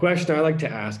 The question I like to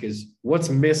ask is, what's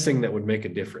missing that would make a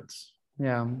difference?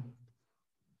 Yeah.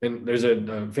 And there's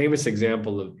a famous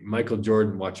example of Michael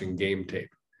Jordan watching game tape,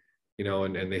 you know,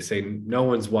 and they say no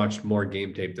one's watched more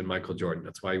game tape than Michael Jordan.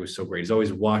 That's why he was so great. He's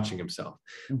always watching himself,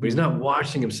 but he's not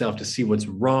watching himself to see what's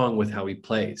wrong with how he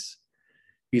plays.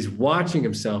 He's watching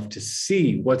himself to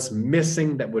see what's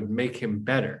missing that would make him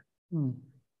better.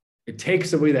 It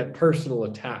takes away that personal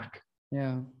attack.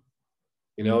 Yeah.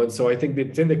 You know, and so I think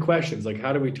it's in the questions, like,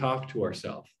 how do we talk to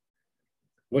ourselves?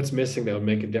 What's missing that would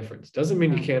make a difference? Doesn't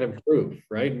mean you can't improve,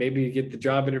 right? Maybe you get the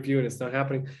job interview and it's not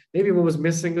happening. Maybe what was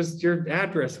missing was your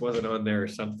address wasn't on there or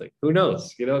something. Who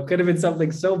knows? You know, it could have been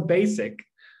something so basic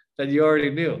that you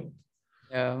already knew.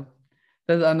 Yeah.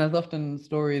 There's often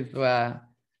stories where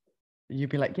you'd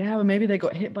be like, yeah, well, maybe they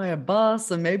got hit by a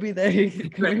bus, and maybe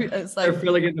it's like, they're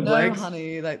filling in the blanks.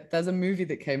 Honey, like there's a movie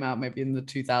that came out maybe in the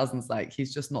 2000s, like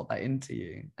he's just not that into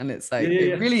you. And it's like,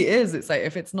 it really is. It's like,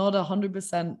 if it's not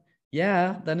 100%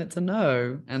 yeah, then it's a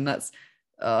no. And that's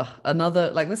another,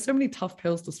 like, there's so many tough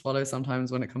pills to swallow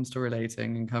sometimes when it comes to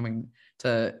relating and coming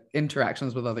to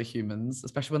interactions with other humans,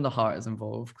 especially when the heart is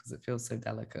involved, because it feels so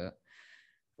delicate.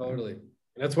 Totally. And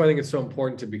that's why I think it's so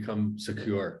important to become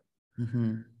secure.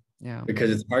 Yeah. Because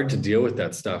it's hard to deal with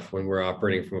that stuff when we're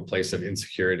operating from a place of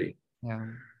insecurity. Yeah.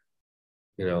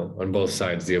 You know, on both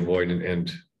sides, the avoidant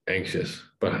and anxious.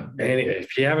 But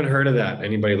if you haven't heard of that,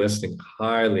 anybody listening,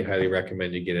 highly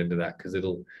recommend you get into that, because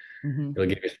it'll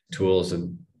give you some tools,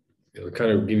 and it'll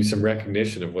kind of give you some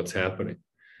recognition of what's happening.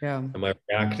 Yeah. Am I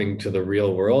reacting to the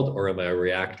real world, or am I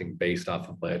reacting based off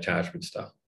of my attachment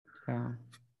style? Yeah.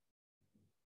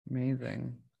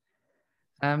 Amazing.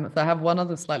 So I have one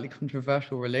other slightly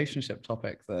controversial relationship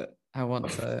topic that I want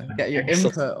to get your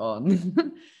input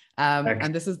on.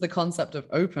 And this is the concept of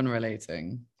open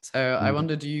relating. So I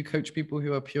wonder, do you coach people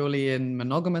who are purely in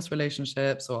monogamous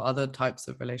relationships or other types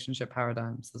of relationship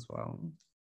paradigms as well?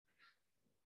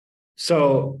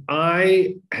 So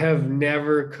I have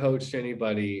never coached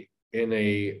anybody in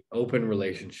a open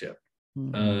relationship.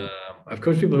 I've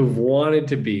coached people who've wanted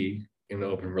to be in an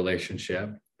open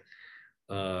relationship,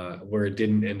 where it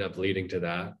didn't end up leading to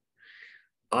that.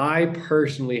 I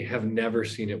personally have never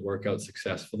seen it work out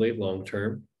successfully long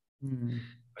term.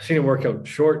 I've seen it work out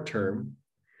short term,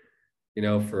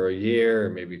 for a year or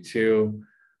maybe two.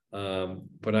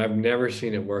 But I've never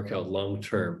seen it work out long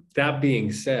term. That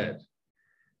being said,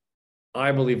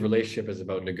 I believe relationship is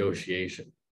about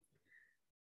negotiation.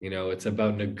 It's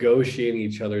about negotiating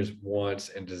each other's wants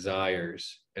and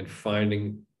desires and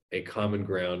finding a common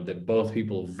ground that both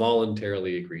people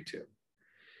voluntarily agree to.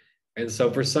 And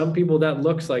so for some people, that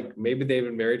looks like maybe they've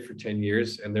been married for 10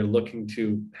 years and they're looking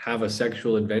to have a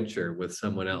sexual adventure with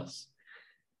someone else.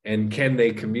 And can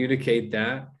they communicate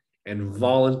that and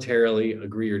voluntarily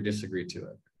agree or disagree to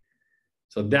it?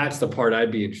 So that's the part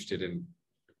I'd be interested in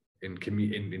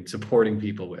supporting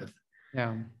people with.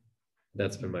 Yeah.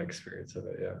 That's been my experience of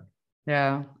it. Yeah.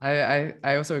 Yeah.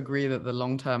 I also agree that the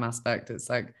long-term aspect, it's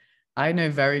like, I know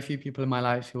very few people in my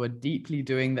life who are deeply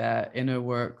doing their inner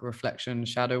work, reflection,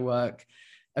 shadow work,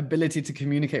 ability to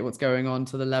communicate what's going on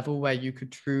to the level where you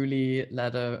could truly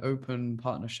let an open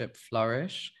partnership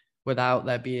flourish without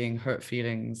there being hurt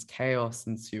feelings, chaos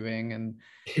ensuing. And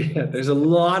yeah, there's a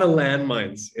lot of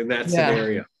landmines in that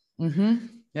scenario. Mm-hmm.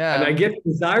 Yeah. And I get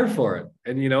the desire for it.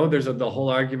 And, there's the whole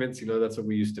arguments, that's what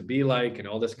we used to be like and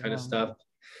all this kind of stuff.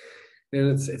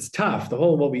 And it's tough. The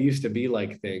whole what we used to be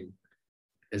like thing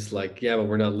is like, yeah, but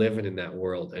we're not living in that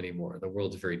world anymore. The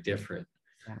world's very different.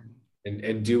 Yeah.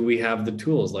 And do we have the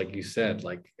tools, like you said,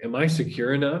 like, am I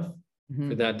secure enough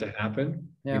for that to happen?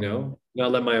 Yeah.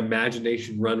 Not let my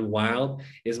imagination run wild.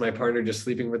 Is my partner just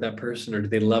sleeping with that person, or do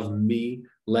they love me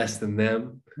less than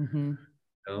them?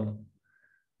 Yeah.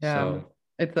 So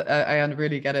I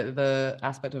really get it. The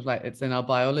aspect of like, it's in our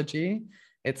biology.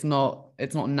 It's not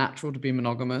natural to be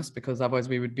monogamous, because otherwise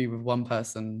we would be with one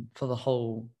person for the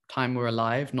whole time we're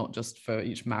alive, not just for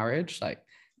each marriage. Like,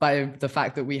 by the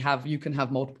fact that you can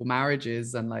have multiple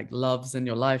marriages and like loves in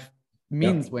your life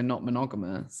means we're not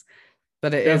monogamous.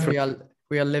 But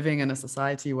we are living in a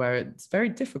society where it's very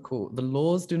difficult. The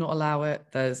laws do not allow it.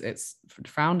 It's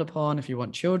frowned upon. If you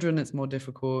want children, it's more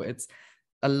difficult. It's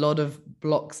a lot of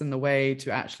blocks in the way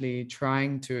to actually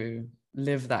trying to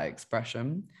live that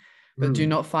expression. But do you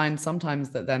not find sometimes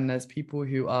that then there's people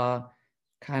who are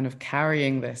kind of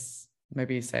carrying this,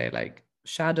 maybe say like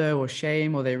shadow or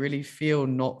shame, or they really feel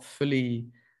not fully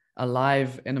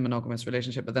alive in a monogamous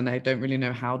relationship, but then they don't really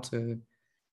know how to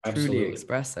truly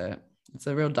express it? It's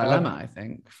a real dilemma, I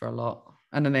think, for a lot.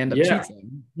 And then they end up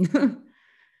cheating.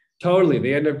 Totally.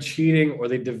 They end up cheating, or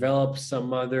they develop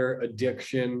some other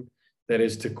addiction that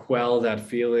is to quell that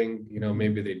feeling.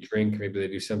 Maybe they drink, maybe they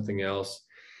do something else.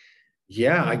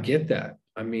 Yeah, I get that.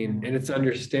 I mean, and it's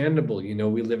understandable.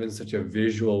 We live in such a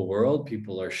visual world.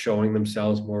 People are showing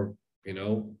themselves more,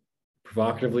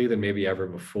 provocatively than maybe ever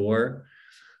before.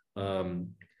 I think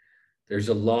there's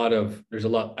a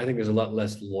lot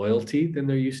less loyalty than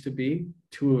there used to be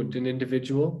to an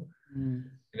individual,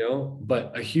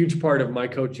 but a huge part of my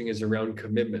coaching is around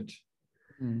commitment.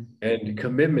 And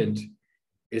commitment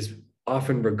is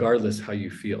often regardless how you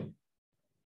feel.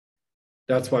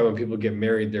 That's why when people get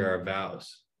married, there are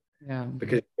vows. Yeah.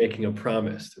 Because you're making a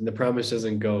promise. And the promise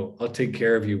doesn't go, I'll take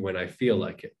care of you when I feel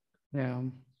like it. Yeah.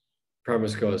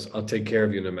 Promise goes, I'll take care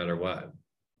of you no matter what.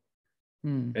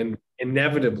 And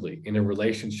inevitably in a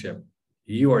relationship,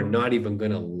 you are not even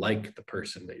going to like the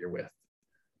person that you're with.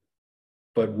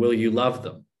 But will you love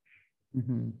them?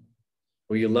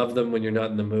 Will you love them when you're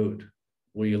not in the mood?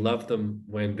 Will you love them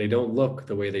when they don't look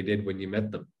the way they did when you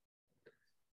met them?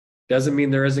 Doesn't mean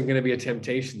there isn't going to be a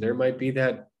temptation. There might be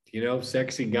that,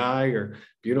 sexy guy or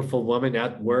beautiful woman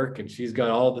at work, and she's got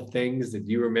all the things that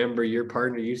you remember your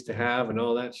partner used to have and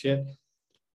all that shit.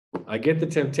 I get the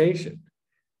temptation,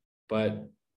 but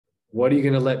what are you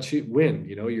going to let you win?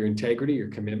 Your integrity, your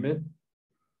commitment,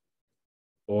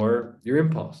 or your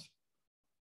impulse?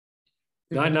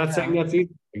 Not saying that's easy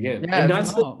again. And not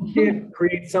saying you can't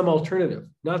create some alternative.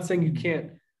 Not saying you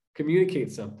can't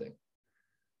communicate something.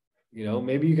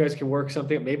 Maybe you guys can work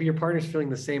something. Maybe your partner's feeling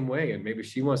the same way, and maybe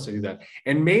she wants to do that.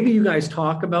 And maybe you guys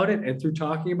talk about it, and through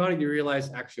talking about it, you realize,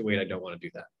 actually, wait, I don't want to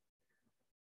do that.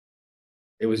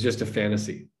 It was just a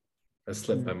fantasy that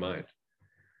slipped my mind.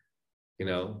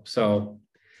 So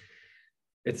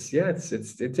it's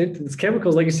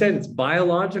chemicals, like you said, it's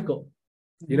biological.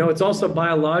 It's also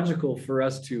biological for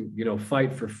us to,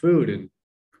 fight for food, and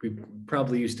we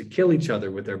probably used to kill each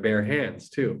other with our bare hands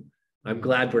too. I'm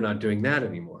glad we're not doing that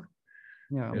anymore.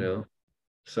 Yeah.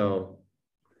 So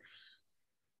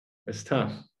it's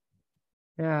tough.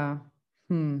 Yeah.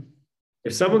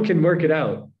 If someone can work it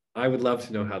out, I would love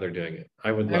to know how they're doing it.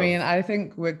 I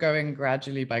think we're going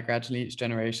gradually each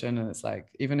generation. And it's like,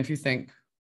 even if you think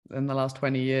in the last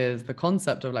 20 years, the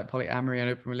concept of like polyamory and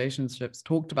open relationships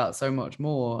talked about so much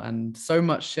more and so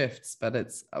much shifts, but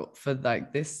it's for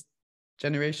like this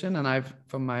generation. And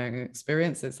from my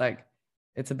experience, it's like,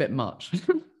 it's a bit much.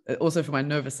 Also for my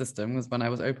nervous system, was when I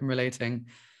was open relating,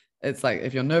 it's like,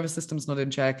 if your nervous system's not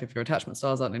in check, if your attachment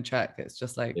styles aren't in check, it's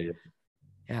just like,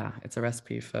 yeah, it's a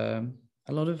recipe for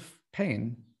a lot of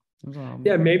pain as well.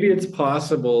 Yeah, maybe it's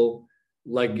possible,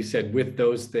 like you said, with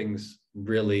those things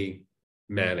really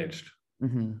managed,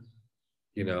 you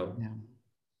know? Yeah.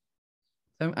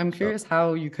 So I'm curious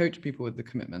how you coach people with the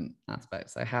commitment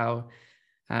aspects, like how,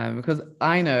 because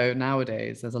I know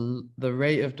nowadays the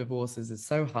rate of divorces is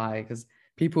so high because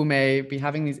people may be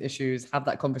having these issues, have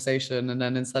that conversation, and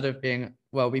then instead of being,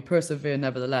 well, we persevere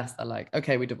nevertheless, they're like,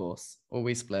 okay, we divorce or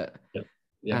we split.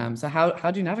 Yeah. So how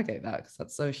do you navigate that? Because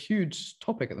that's a huge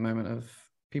topic at the moment of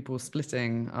people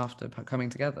splitting after coming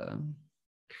together.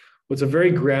 Well, it's a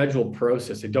very gradual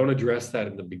process. They don't address that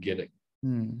in the beginning.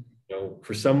 You know,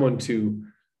 for someone to,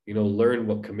 you know, learn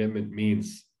what commitment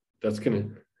means, it's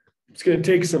going to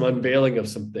take some unveiling of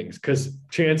some things, because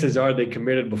chances are they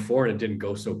committed before and it didn't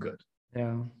go so good.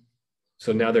 Yeah.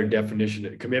 So now their definition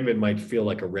of commitment might feel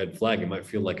like a red flag. It might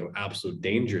feel like an absolute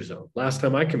danger zone. Last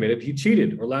time I committed, he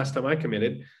cheated. Or last time I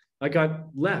committed, I got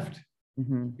left.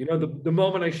 You know, the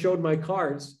moment I showed my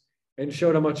cards and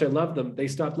showed how much I loved them, they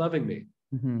stopped loving me.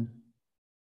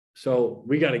 So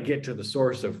we got to get to the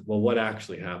source of, well, what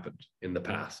actually happened in the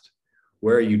past?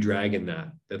 Where are you dragging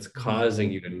that's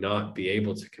causing you to not be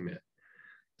able to commit?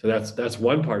 So that's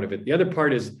one part of it. The other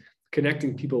part is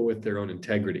connecting people with their own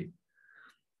integrity.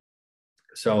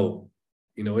 So,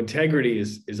 you know, integrity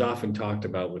is often talked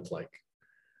about with like,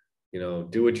 you know,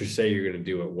 do what you say you're going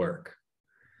to do at work.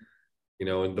 You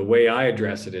know, and the way I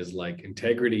address it is like,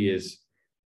 integrity is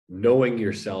knowing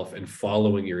yourself and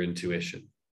following your intuition.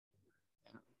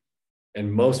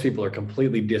 And most people are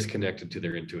completely disconnected to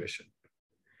their intuition.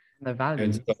 Their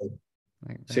values. And so,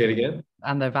 say it again.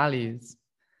 And their values.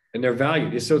 And their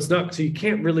values. So it's not, so you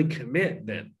can't really commit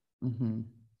then.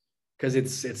 Because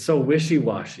it's so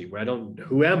wishy-washy. Where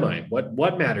who am I?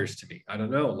 What matters to me? I don't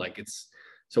know. Like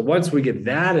so once we get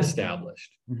that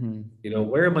established, you know,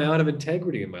 where am I out of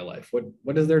integrity in my life?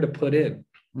 What is there to put in?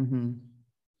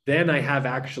 Then I have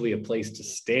actually a place to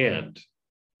stand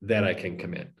that I can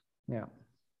commit. Yeah.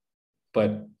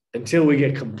 But until we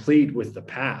get complete with the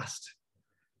past,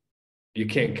 you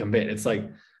can't commit. It's like,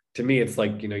 to me, it's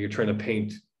like, you know, you're trying to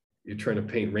paint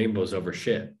rainbows over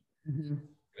shit. You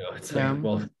know, it's like,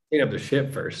 well, clean up the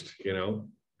shit first, you know,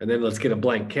 and then let's get a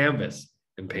blank canvas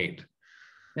and paint.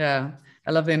 Yeah.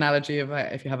 I love the analogy of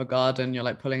if you have a garden, you're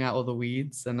like pulling out all the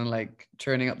weeds and then like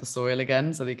churning up the soil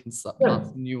again so they can plant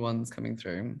some new ones coming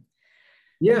through.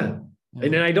 Yeah.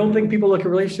 And then I don't think people look at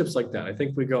relationships like that. I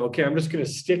think we go, okay, I'm just going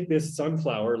to stick this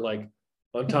sunflower like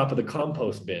on top of the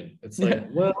compost bin. It's like,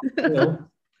 well, you know,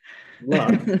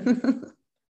 luck.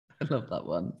 I love that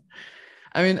one.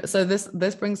 I mean, so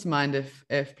this brings to mind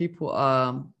if people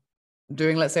are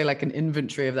doing, let's say, like an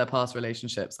inventory of their past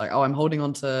relationships, like, oh, I'm holding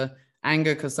on to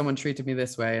anger because someone treated me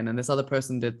this way, and then this other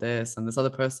person did this, and this other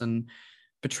person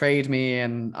betrayed me,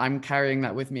 and I'm carrying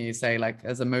that with me, say, like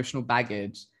as emotional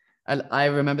baggage. I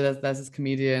remember there's this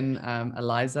comedian,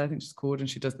 Eliza, I think she's called, and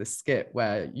she does this skit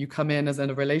where you come in as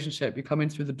in a relationship, you come in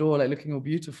through the door like looking all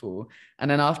beautiful, and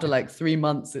then after like 3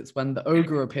 months, it's when the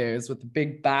ogre appears with the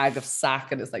big bag of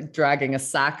sack, and it's like dragging a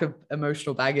sack of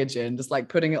emotional baggage in, just like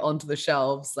putting it onto the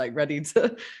shelves, like ready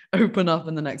to open up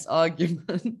in the next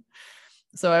argument.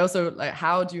 So I also like,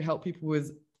 how do you help people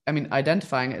with, I mean,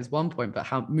 identifying it is one point, but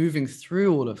how moving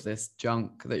through all of this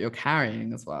junk that you're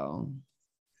carrying as well?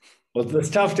 Well, it's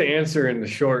tough to answer in the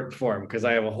short form because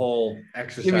I have a whole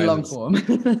exercise. Give me long form.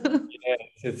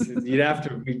 You'd have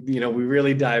to, you know, we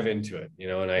really dive into it, you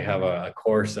know, and I have a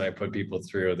course that I put people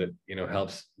through that, you know,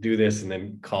 helps do this, and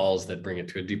then calls that bring it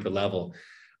to a deeper level.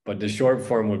 But the short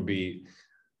form would be,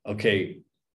 okay,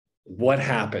 what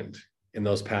happened in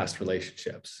those past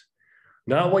relationships?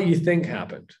 Not what you think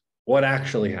happened, what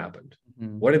actually happened.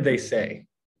 What did they say?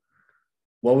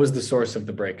 What was the source of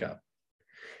the breakup?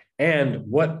 And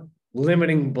what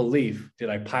limiting belief did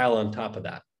I pile on top of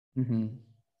that? And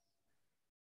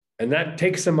that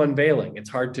takes some unveiling. It's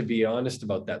hard to be honest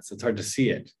about that. So it's hard to see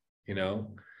it, you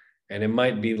know, and it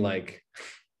might be like,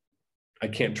 I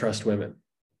can't trust women.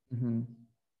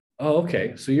 Oh,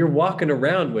 okay. So you're walking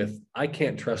around with, I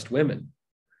can't trust women.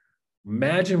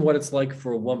 Imagine what it's like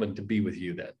for a woman to be with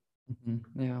you then.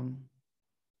 Yeah.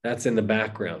 That's in the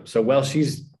background. So while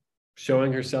she's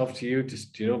showing herself to you,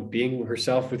 just, you know, being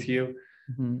herself with you,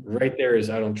 right there is,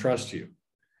 I don't trust you.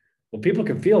 Well, people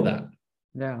can feel that.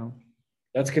 Yeah.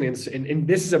 That's going to, and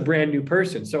this is a brand new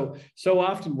person. So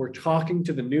often we're talking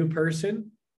to the new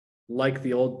person like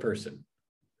the old person.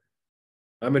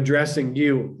 I'm addressing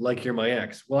you like you're my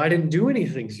ex. Well, I didn't do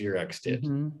anything so your ex did.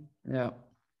 Yeah.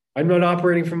 I'm not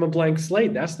operating from a blank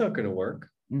slate. That's not going to work.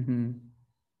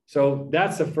 So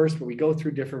that's the first, but we go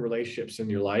through different relationships in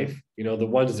your life, the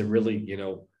ones that really,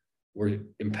 were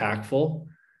impactful.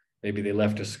 Maybe they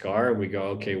left a scar, and we go,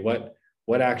 okay,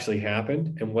 what actually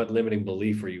happened, and what limiting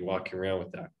belief were you walking around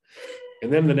with that?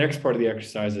 And then the next part of the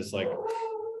exercise is like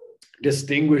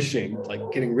distinguishing,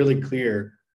 like getting really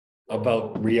clear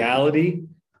about reality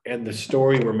and the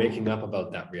story we're making up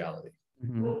about that reality.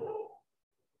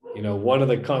 One of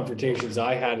the confrontations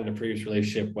I had in a previous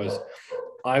relationship was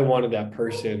I wanted that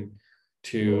person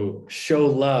to show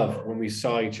love when we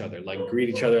saw each other, like greet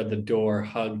each other at the door,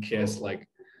 hug, kiss, like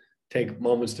take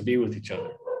moments to be with each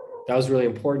other. That was really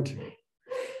important to me.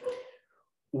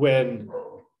 When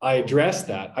I addressed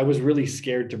that, I was really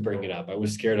scared to bring it up. I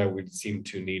was scared I would seem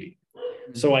too needy.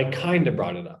 So I kind of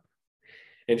brought it up.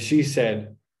 And she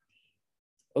said,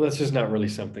 well, that's just not really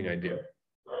something I do.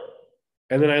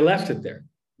 And then I left it there.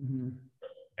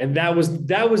 And that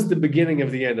was the beginning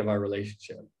of the end of our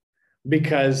relationship,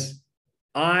 because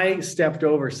I stepped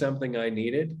over something I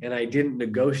needed and I didn't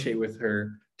negotiate with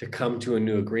her to come to a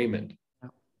new agreement.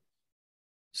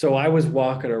 So I was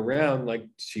walking around like,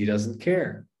 she doesn't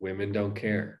care. Women don't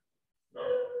care.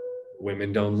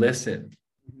 Women don't listen.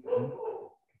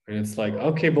 And it's like,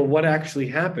 okay, but what actually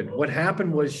happened? What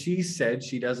happened was she said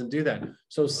she doesn't do that.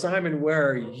 So Simon, where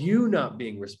are you not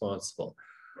being responsible?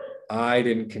 I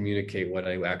didn't communicate what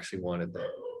I actually wanted there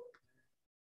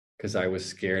because I was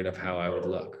scared of how I would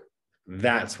look.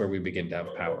 That's where we begin to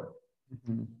have power.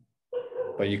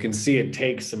 But you can see it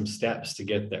takes some steps to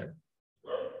get there,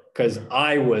 because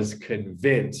I was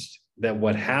convinced that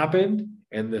what happened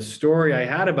and the story I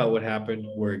had about what happened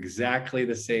were exactly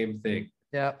the same thing.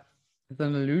 Yeah. It's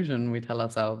an illusion we tell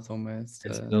ourselves almost.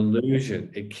 It's an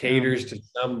illusion. It caters to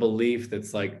some belief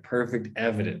that's like perfect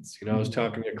evidence. I was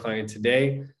talking to a client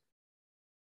today.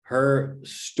 Her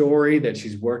story that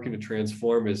she's working to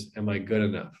transform is, am I good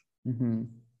enough?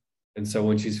 And so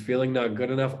when she's feeling not good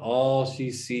enough, all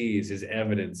she sees is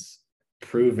evidence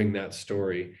proving that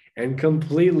story, and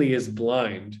completely is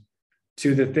blind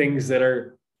to the things that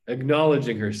are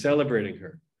acknowledging her, celebrating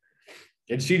her.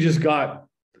 And she just got,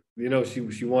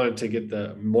 she wanted to get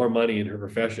the more money in her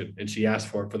profession, and she asked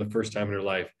for it for the first time in her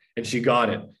life, and she got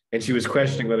it. And she was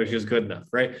questioning whether she was good enough,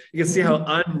 right? You can see how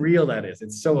unreal that is.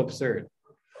 It's so absurd.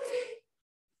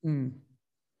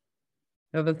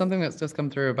 Yeah, there's something that's just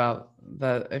come through about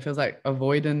that. It feels like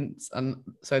avoidance, and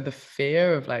so the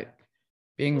fear of like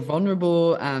being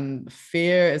vulnerable, and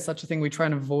fear is such a thing we try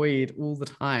and avoid all the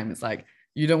time. It's like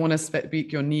you don't want to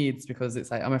speak your needs because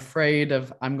it's like, I'm afraid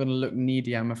I'm going to look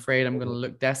needy. I'm afraid I'm going to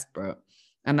look desperate.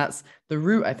 And that's the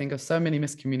root, I think, of so many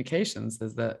miscommunications,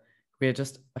 is that we're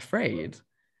just afraid.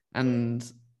 And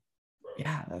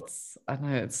yeah, I don't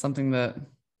know, it's something that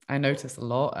I notice a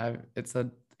lot.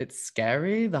 It's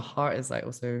scary. The heart is like,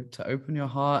 also to open your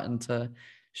heart and to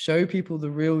show people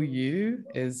the real you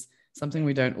is something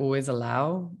we don't always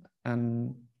allow.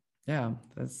 And yeah,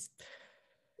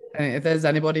 if there's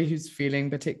anybody who's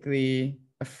feeling particularly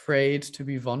afraid to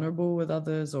be vulnerable with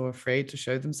others or afraid to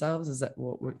show themselves, is that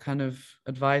what kind of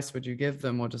advice would you give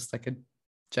them, or just like a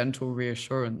gentle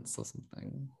reassurance or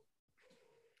something?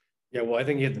 Yeah, well, I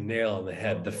think you hit the nail on the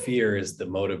head. The fear is the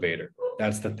motivator.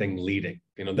 That's the thing leading.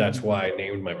 That's why I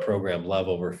named my program Love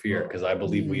Over Fear, because I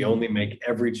believe we only make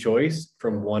every choice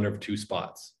from one of two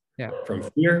spots. Yeah. From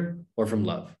fear or from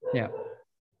love. Yeah.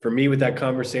 For me, with that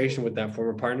conversation with that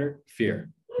former partner,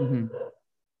 fear.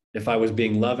 If I was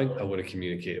being loving, I would have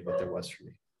communicated what there was for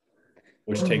me,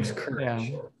 which takes courage.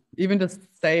 Yeah. Even just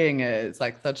saying it, it's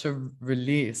like such a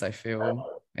release, I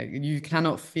feel. Like, you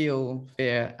cannot feel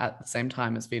fear at the same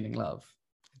time as feeling love.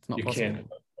 It's not possible. You can't.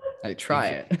 Like, try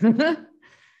it.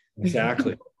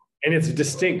 Exactly. And it's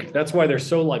distinct. That's why they're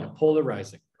so like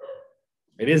polarizing.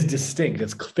 It is distinct.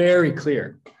 It's very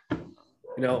clear.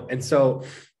 And so,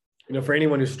 for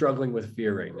anyone who's struggling with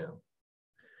fear right now,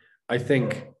 I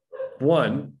think,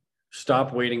 one,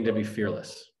 stop waiting to be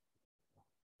fearless.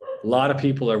 A lot of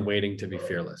people are waiting to be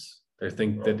fearless. They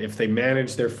think that if they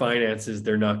manage their finances,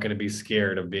 they're not going to be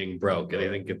scared of being broke. And they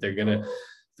think if they're going to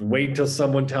wait till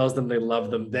someone tells them they love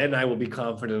them, then I will be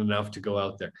confident enough to go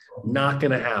out there. Not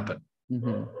going to happen.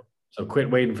 So quit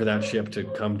waiting for that ship to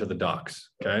come to the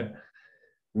docks. Okay.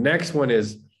 Next one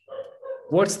is,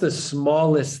 what's the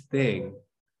smallest thing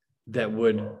that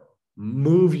would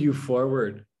move you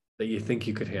forward that you think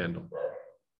you could handle?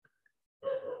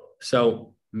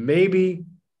 So maybe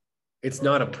it's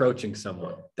not approaching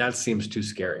someone. That seems too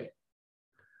scary.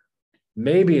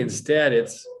 Maybe instead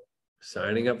it's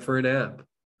signing up for an app,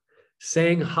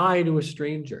 saying hi to a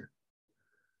stranger.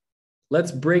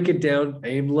 Let's break it down,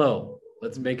 aim low.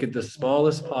 Let's make it the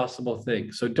smallest possible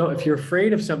thing. So if you're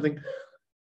afraid of something,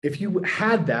 if you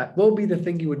had that, what would be the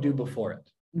thing you would do before it?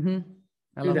 Mm-hmm.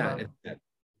 I love that. Instead.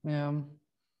 Yeah.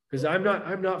 Because I'm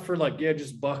not for like, yeah,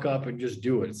 just buck up and just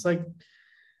do it. It's like,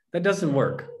 that doesn't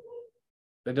work.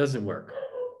 That doesn't work.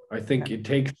 I think you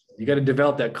got to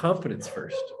develop that confidence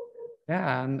first.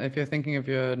 Yeah. And if you're thinking of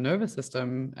your nervous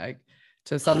system, like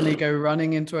to suddenly go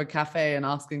running into a cafe and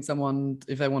asking someone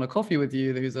if they want a coffee with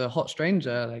you, who's a hot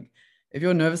stranger, like if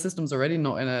your nervous system's already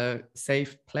not in a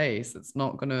safe place, it's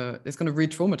gonna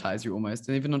re-traumatize you almost,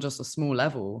 and even on just a small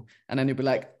level. And then you'll be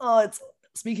like, oh, it's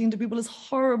speaking to people is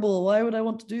horrible. Why would I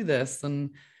want to do this?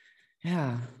 And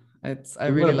yeah, I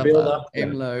really love that.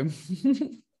 Aim low.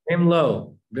 Aim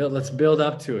low. Let's build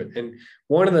up to it. And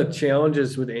one of the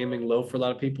challenges with aiming low for a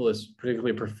lot of people is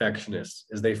particularly perfectionists,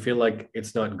 is they feel like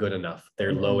it's not good enough.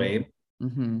 Their low aim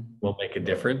will make a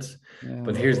difference. Yeah.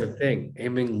 But here's the thing,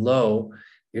 aiming low,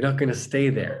 you're not going to stay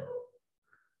there.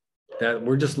 That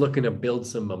we're just looking to build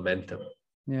some momentum.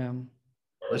 Yeah.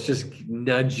 Let's just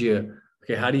nudge you.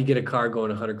 Okay, how do you get a car going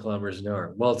 100 kilometers an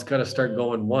hour? Well, it's got to start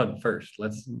going 1 first.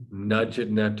 Let's nudge it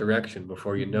in that direction.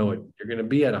 Before you know it, you're going to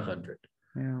be at 100.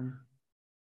 Yeah.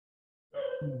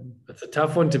 It's a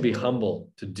tough one to be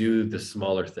humble, to do the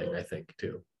smaller thing, I think,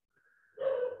 too.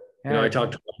 Yeah. You know, I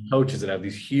talk to coaches that have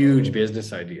these huge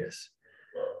business ideas.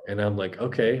 And I'm like,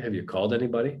 okay, have you called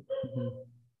anybody?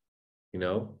 You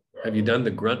know, have you done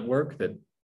the grunt work that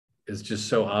is just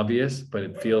so obvious, but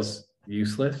it feels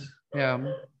useless?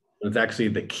 Yeah. It's actually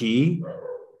the key.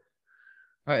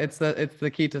 It's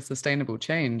the key to sustainable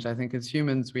change. I think as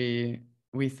humans, we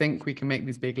think we can make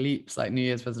these big leaps like New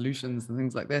Year's resolutions and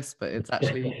things like this, but it's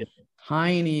actually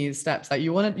tiny steps. Like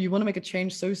you want to make a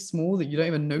change so small that you don't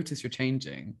even notice you're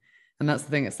changing. And that's the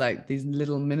thing. It's like these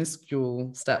little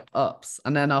minuscule step ups.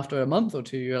 And then after a month or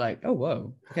two, you're like, oh,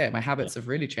 whoa, okay, my habits have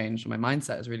really changed. My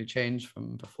mindset has really changed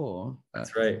from before.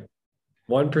 That's right.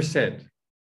 1%.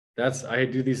 I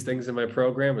do these things in my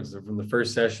program. It's from the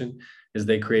first session is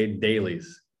they create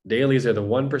dailies. Dailies are the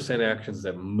 1% actions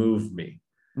that move me,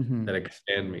 that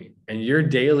expand me. And your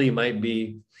daily might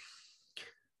be,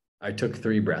 I took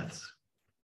 3 breaths.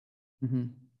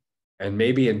 And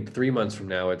maybe in 3 months from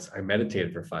now, I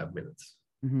meditated for 5 minutes.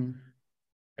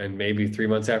 And maybe 3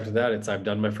 months after that, I've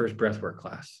done my first breathwork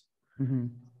class.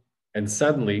 And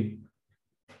suddenly,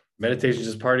 meditation is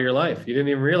just part of your life. You didn't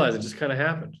even realize it just kind of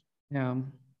happened. Yeah.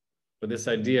 But this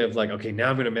idea of like, okay, now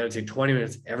I'm going to meditate 20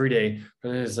 minutes every day.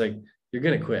 And then it's like, you're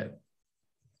going to quit.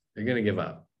 You're going to give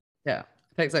up. Yeah.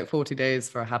 It takes like 40 days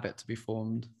for a habit to be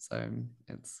formed. So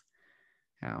it's,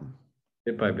 yeah.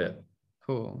 Bit by bit.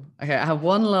 Cool. Okay. I have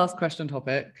one last question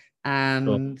topic.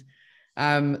 And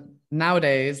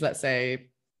nowadays, let's say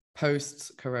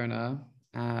post-corona,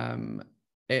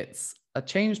 it's a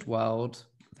changed world.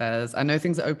 I know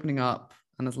things are opening up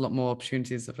and there's a lot more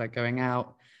opportunities of like going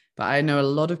out. But I know a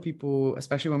lot of people,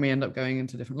 especially when we end up going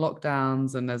into different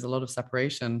lockdowns and there's a lot of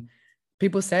separation,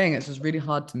 people saying it's just really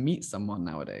hard to meet someone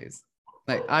nowadays.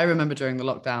 Like I remember during the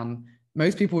lockdown,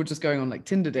 most people were just going on like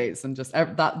Tinder dates and just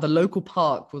the local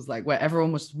park was like where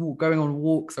everyone was going on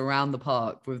walks around the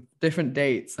park with different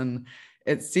dates. And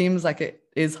it seems like it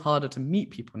is harder to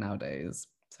meet people nowadays.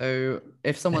 So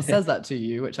if someone says that to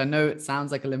you, which I know it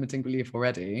sounds like a limiting belief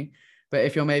already, but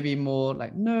if you're maybe more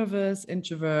like nervous,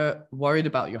 introvert, worried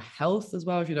about your health as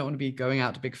well, if you don't want to be going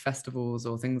out to big festivals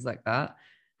or things like that,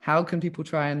 how can people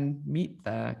try and meet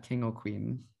their king or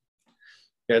queen?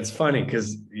 Yeah, it's funny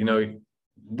because, you know,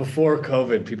 before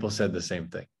COVID, people said the same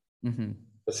thing.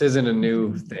 This isn't a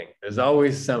new thing. There's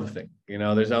always something, you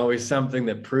know, there's always something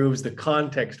that proves the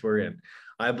context we're in.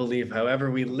 I believe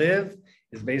however we live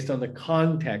is based on the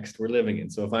context we're living in.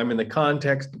 So if I'm in the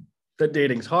context that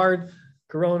dating's hard,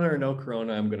 Corona or no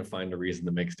Corona, I'm going to find a reason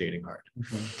that makes dating hard.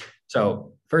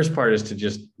 So first part is to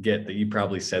just get that you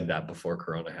probably said that before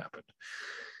Corona happened.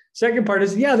 Second part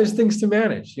is, yeah, there's things to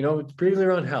manage, you know, it's particularly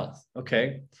around health.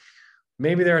 Okay.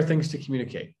 Maybe there are things to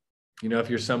communicate. You know, if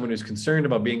you're someone who's concerned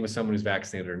about being with someone who's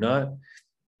vaccinated or not,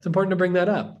 it's important to bring that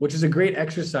up, which is a great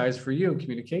exercise for you in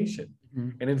communication.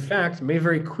 And in fact, may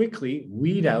very quickly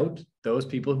weed out those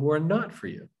people who are not for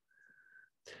you.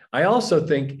 I also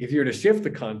think if you're to shift the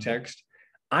context,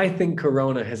 I think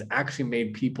Corona has actually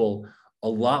made people a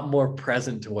lot more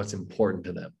present to what's important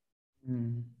to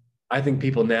them. I think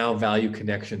people now value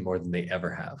connection more than they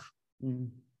ever have.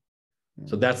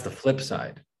 So that's the flip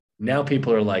side. Now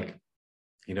people are like,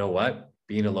 you know what?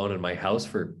 Being alone in my house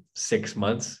for 6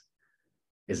 months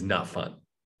is not fun.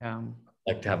 Yeah.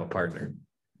 Like to have a partner.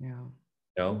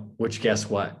 Yeah. Which guess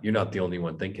what? You're not the only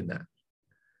one thinking that.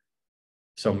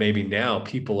 So maybe now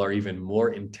people are even more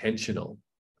intentional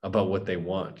about what they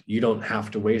want. You don't have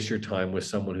to waste your time with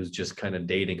someone who's just kind of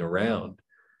dating around,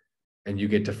 and you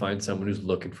get to find someone who's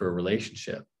looking for a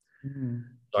relationship. Mm-hmm.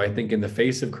 So I think in the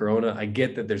face of Corona, I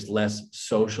get that there's less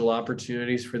social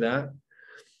opportunities for that.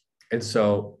 And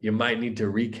so you might need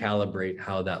to recalibrate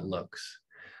how that looks.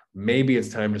 Maybe it's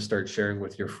time to start sharing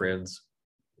with your friends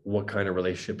what kind of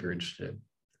relationship you're interested in.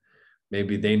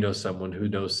 Maybe they know someone who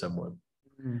knows someone.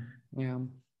 Yeah.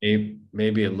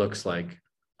 Maybe it looks like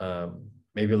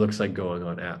going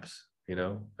on apps,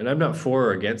 And I'm not for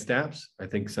or against apps. I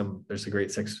think there's a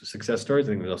great success stories. I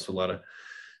think there's also a lot of,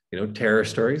 terror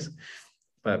stories.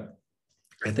 But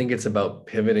I think it's about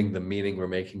pivoting the meaning we're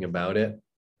making about it,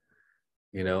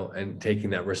 and taking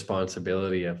that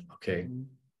responsibility of, okay,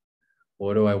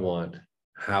 what do I want?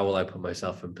 How will I put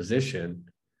myself in position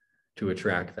to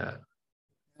attract that?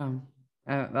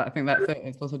 I think that's it.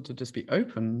 It's also to just be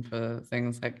open for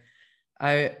things. Like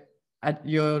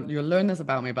you'll learn this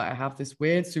about me, but I have this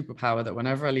weird superpower that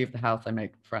whenever I leave the house, I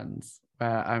make friends.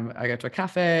 Where I go to a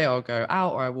cafe or go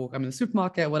out or I'm in the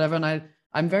supermarket or whatever, and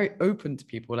I'm very open to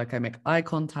people. Like I make eye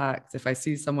contact. If I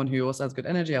see someone who also has good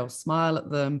energy, I'll smile at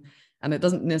them. And it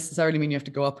doesn't necessarily mean you have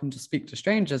to go up and just speak to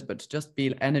strangers, but to just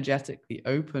be energetically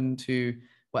open to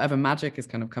whatever magic is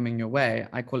kind of coming your way.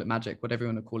 I call it magic, whatever you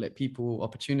want to call it, people,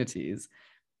 opportunities.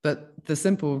 But the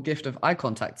simple gift of eye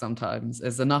contact sometimes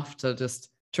is enough to just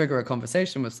trigger a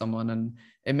conversation with someone. And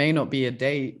it may not be a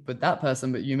date with that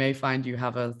person, but you may find you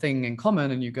have a thing in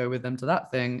common and you go with them to that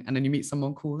thing, and then you meet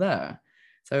someone cool there.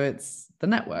 So it's the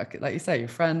network, like you say, your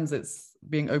friends, it's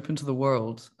being open to the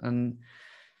world. And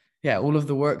yeah, all of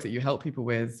the work that you help people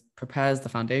with prepares the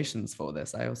foundations for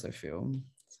this, I also feel.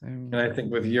 So, and I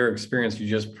think with your experience, you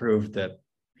just proved that,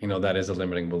 that is a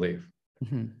limiting belief.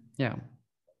 Yeah.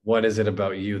 What is it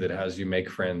about you that has you make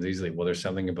friends easily? Well, there's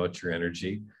something about your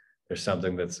energy. There's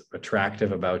something that's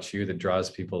attractive about you that draws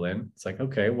people in. It's like,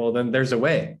 okay, well, then there's a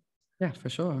way. Yeah, for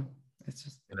sure. It's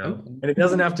just open. And it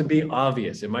doesn't have to be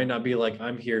obvious. It might not be like,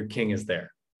 I'm here, King is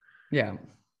there. Yeah.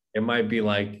 It might be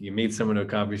like you meet someone at a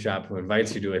coffee shop who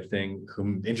invites you to a thing,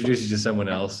 who introduces you to someone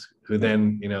else, who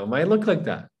then, might look like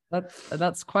that.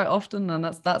 That's quite often, and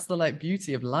that's the like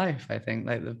beauty of life, I think,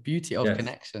 like the beauty of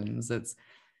connections. It's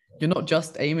you're not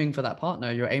just aiming for that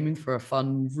partner, you're aiming for a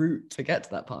fun route to get to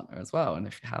that partner as well. And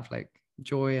if you have like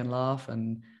joy and laugh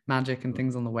and magic and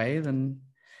things on the way, then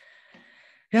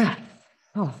yeah.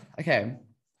 Oh, okay.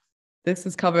 This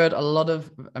has covered a lot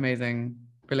of amazing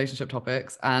relationship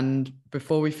topics. And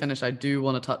before we finish, I do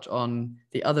want to touch on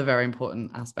the other very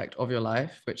important aspect of your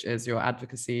life, which is your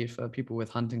advocacy for people with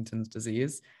Huntington's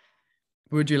disease.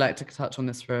 Would you like to touch on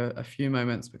this for a few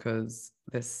moments? Because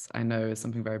this, I know, is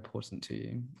something very important to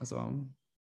you as well.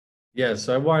 Yeah,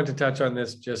 so I wanted to touch on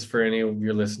this just for any of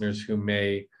your listeners who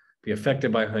may be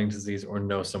affected by Huntington's disease or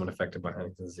know someone affected by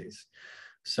Huntington's disease.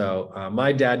 So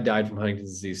my dad died from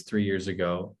Huntington's disease 3 years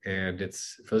ago. And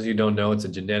it's, for those of you who don't know, it's a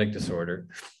genetic disorder.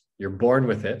 You're born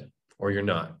with it or you're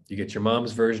not. You get your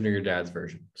mom's version or your dad's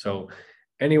version. So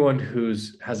anyone who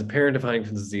has a parent of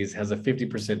Huntington's disease has a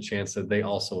 50% chance that they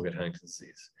also will get Huntington's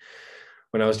disease.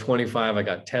 When I was 25, I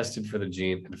got tested for the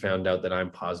gene and found out that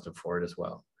I'm positive for it as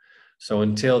well. So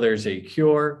until there's a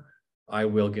cure, I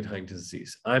will get Huntington's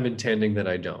disease. I'm intending that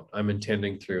I don't. I'm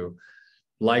intending through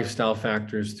lifestyle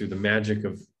factors, through the magic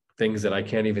of things that I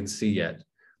can't even see yet,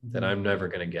 that I'm never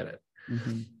going to get it.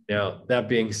 Now, that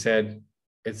being said,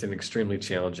 it's an extremely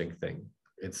challenging thing.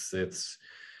 It's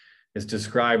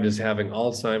described as having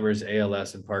Alzheimer's,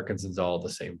 ALS, and Parkinson's all at the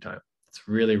same time. It's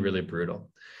really, really brutal.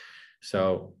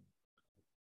 So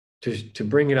to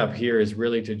bring it up here is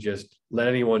really to just let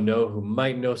anyone know who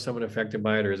might know someone affected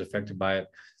by it or is affected by it,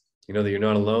 that you're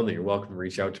not alone, that you're welcome to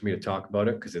reach out to me to talk about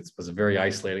it, because it was very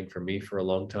isolating for me for a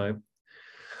long time.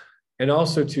 And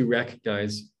also to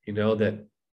recognize, that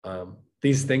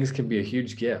these things can be a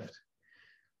huge gift.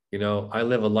 I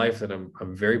live a life that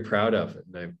I'm very proud of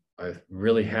and I'm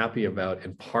really happy about.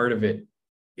 And part of it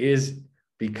is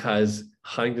because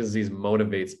Huntington's disease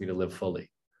motivates me to live fully.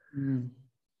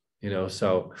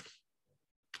 So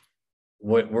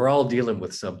we're all dealing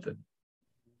with something.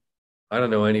 I don't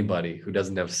know anybody who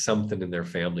doesn't have something in their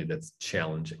family that's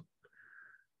challenging,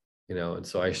 and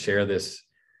so I share this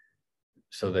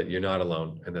so that you're not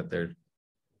alone, and that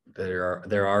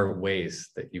there are ways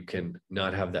that you can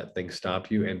not have that thing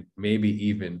stop you, and maybe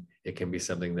even it can be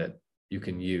something that you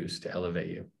can use to elevate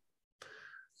you.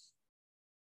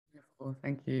 Well,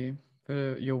 thank you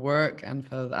for your work and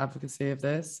for the advocacy of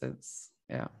this. It's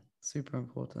super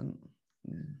important.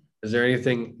 Mm. Is there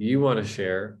anything you want to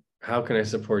share? How can I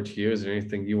support you? Is there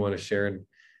anything you want to share in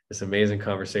this amazing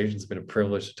conversation? It's been a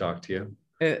privilege to talk to you.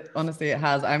 It honestly, it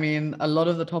has. I mean, a lot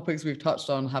of the topics we've touched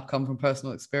on have come from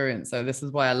personal experience. So this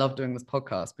is why I love doing this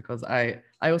podcast, because I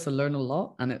also learn a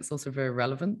lot, and it's also very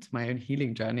relevant to my own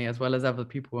healing journey as well as other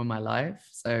people in my life.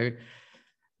 So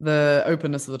the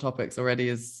openness of the topics already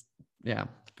is, yeah,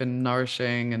 been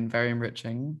nourishing and very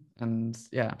enriching. And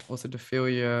yeah, also to feel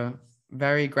your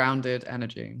very grounded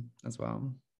energy as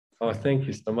well. Oh, So, thank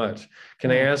you so much.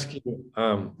 Can I yeah. ask you,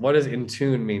 what does in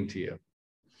tune mean to you?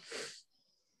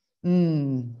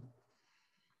 Mm.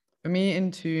 For me,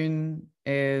 in tune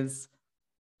is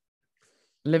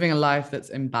living a life that's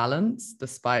in balance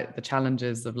despite the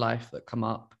challenges of life that come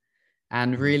up,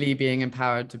 and really being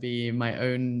empowered to be my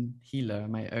own healer,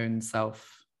 my own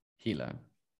self healer.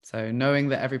 So knowing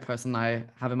that every person I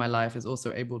have in my life is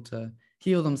also able to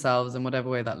heal themselves in whatever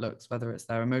way that looks, whether it's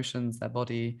their emotions, their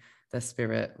body, their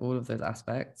spirit, all of those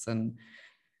aspects. And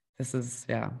this is,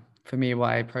 yeah, for me,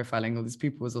 why profiling all these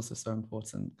people is also so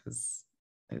important, because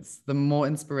it's the more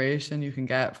inspiration you can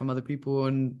get from other people.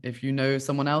 And if you know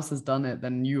someone else has done it,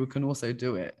 then you can also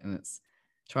do it. And it's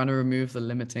trying to remove the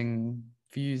limiting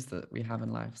views that we have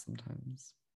in life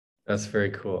sometimes. That's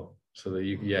very cool. So that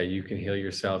you can heal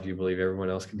yourself. You believe everyone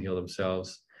else can heal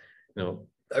themselves.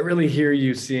 I really hear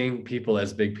you seeing people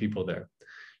as big people there.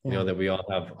 Yeah. That we all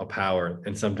have a power,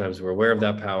 and sometimes we're aware of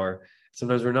that power,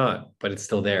 sometimes we're not, but it's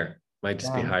still there. Might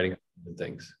just be Yeah. hiding in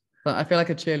things. But I feel like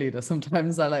a cheerleader.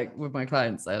 Sometimes I like with my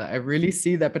clients, I really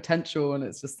see their potential, and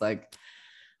it's just like,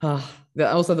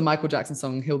 also the Michael Jackson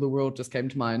song "Heal the World" just came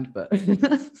to mind. But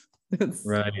it's,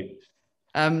 Right.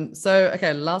 so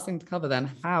okay, last thing to cover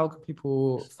then: how can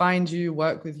people find you,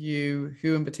 work with you?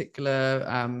 Who in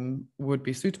particular would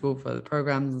be suitable for the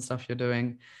programs and stuff you're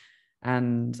doing?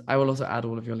 And I will also add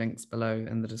all of your links below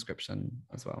in the description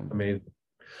as well. Amazing.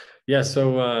 Yeah. So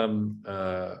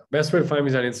best way to find me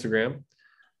is on Instagram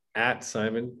at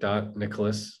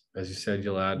Simon.Nicolaas. As you said,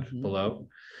 you'll add below.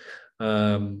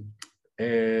 And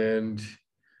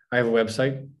I have a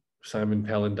website,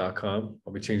 simonpellin.com.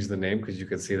 I'll be changing the name because you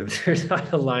can see that they're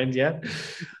not aligned yet.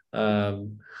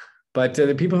 But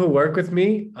the people who work with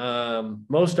me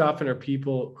most often are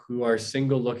people who are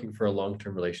single looking for a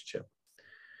long-term relationship.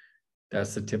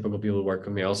 That's the typical people who work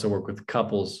with me. I also work with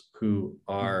couples who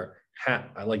are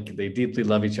like they deeply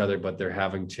love each other, but they're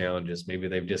having challenges. Maybe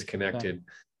they've disconnected.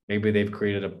 Yeah. Maybe they've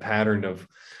created a pattern of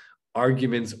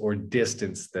arguments or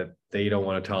distance that they don't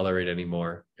want to tolerate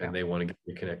anymore, and they want to get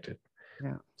reconnected.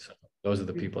 Yeah. So those are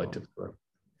the people I typically work.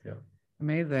 Yeah.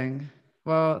 Amazing.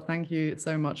 Well, thank you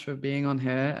so much for being on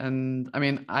here. And I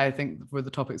mean, I think with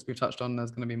the topics we've touched on,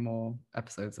 there's going to be more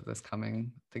episodes of this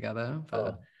coming together.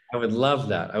 But I would love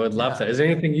that. I would love that. Is there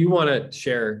anything you want to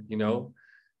share?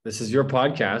 This is your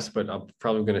podcast, but I'm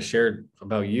probably going to share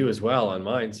about you as well on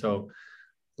mine. So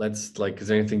is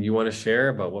there anything you want to share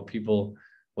about what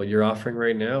you're offering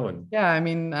right now? And yeah, I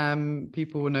mean,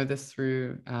 people will know this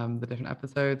through the different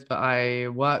episodes, but I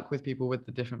work with people with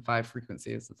the different 5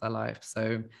 frequencies of their life.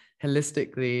 So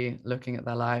holistically looking at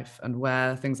their life and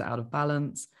where things are out of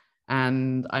balance.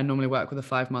 And I normally work with a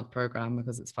 5-month program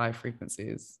because it's 5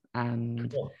 frequencies.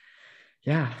 And cool.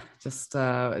 Yeah, just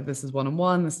this is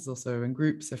one-on-one. This is also in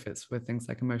groups if it's with things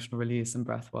like emotional release and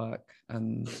breath work.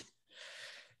 And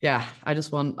yeah, I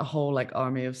just want a whole like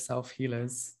army of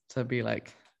self-healers to be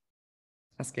like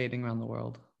cascading around the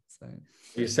world. So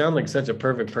you sound like such a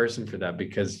perfect person for that,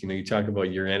 because you talk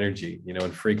about your energy,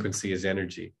 and frequency is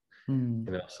energy.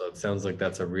 So it sounds like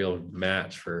that's a real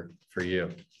match for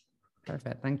you.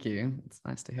 Perfect. Thank you. It's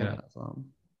nice to hear that as well.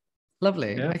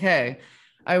 Lovely. Yeah. Okay.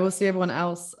 I will see everyone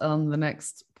else on the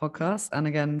next podcast. And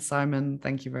again, Simon,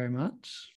 thank you very much.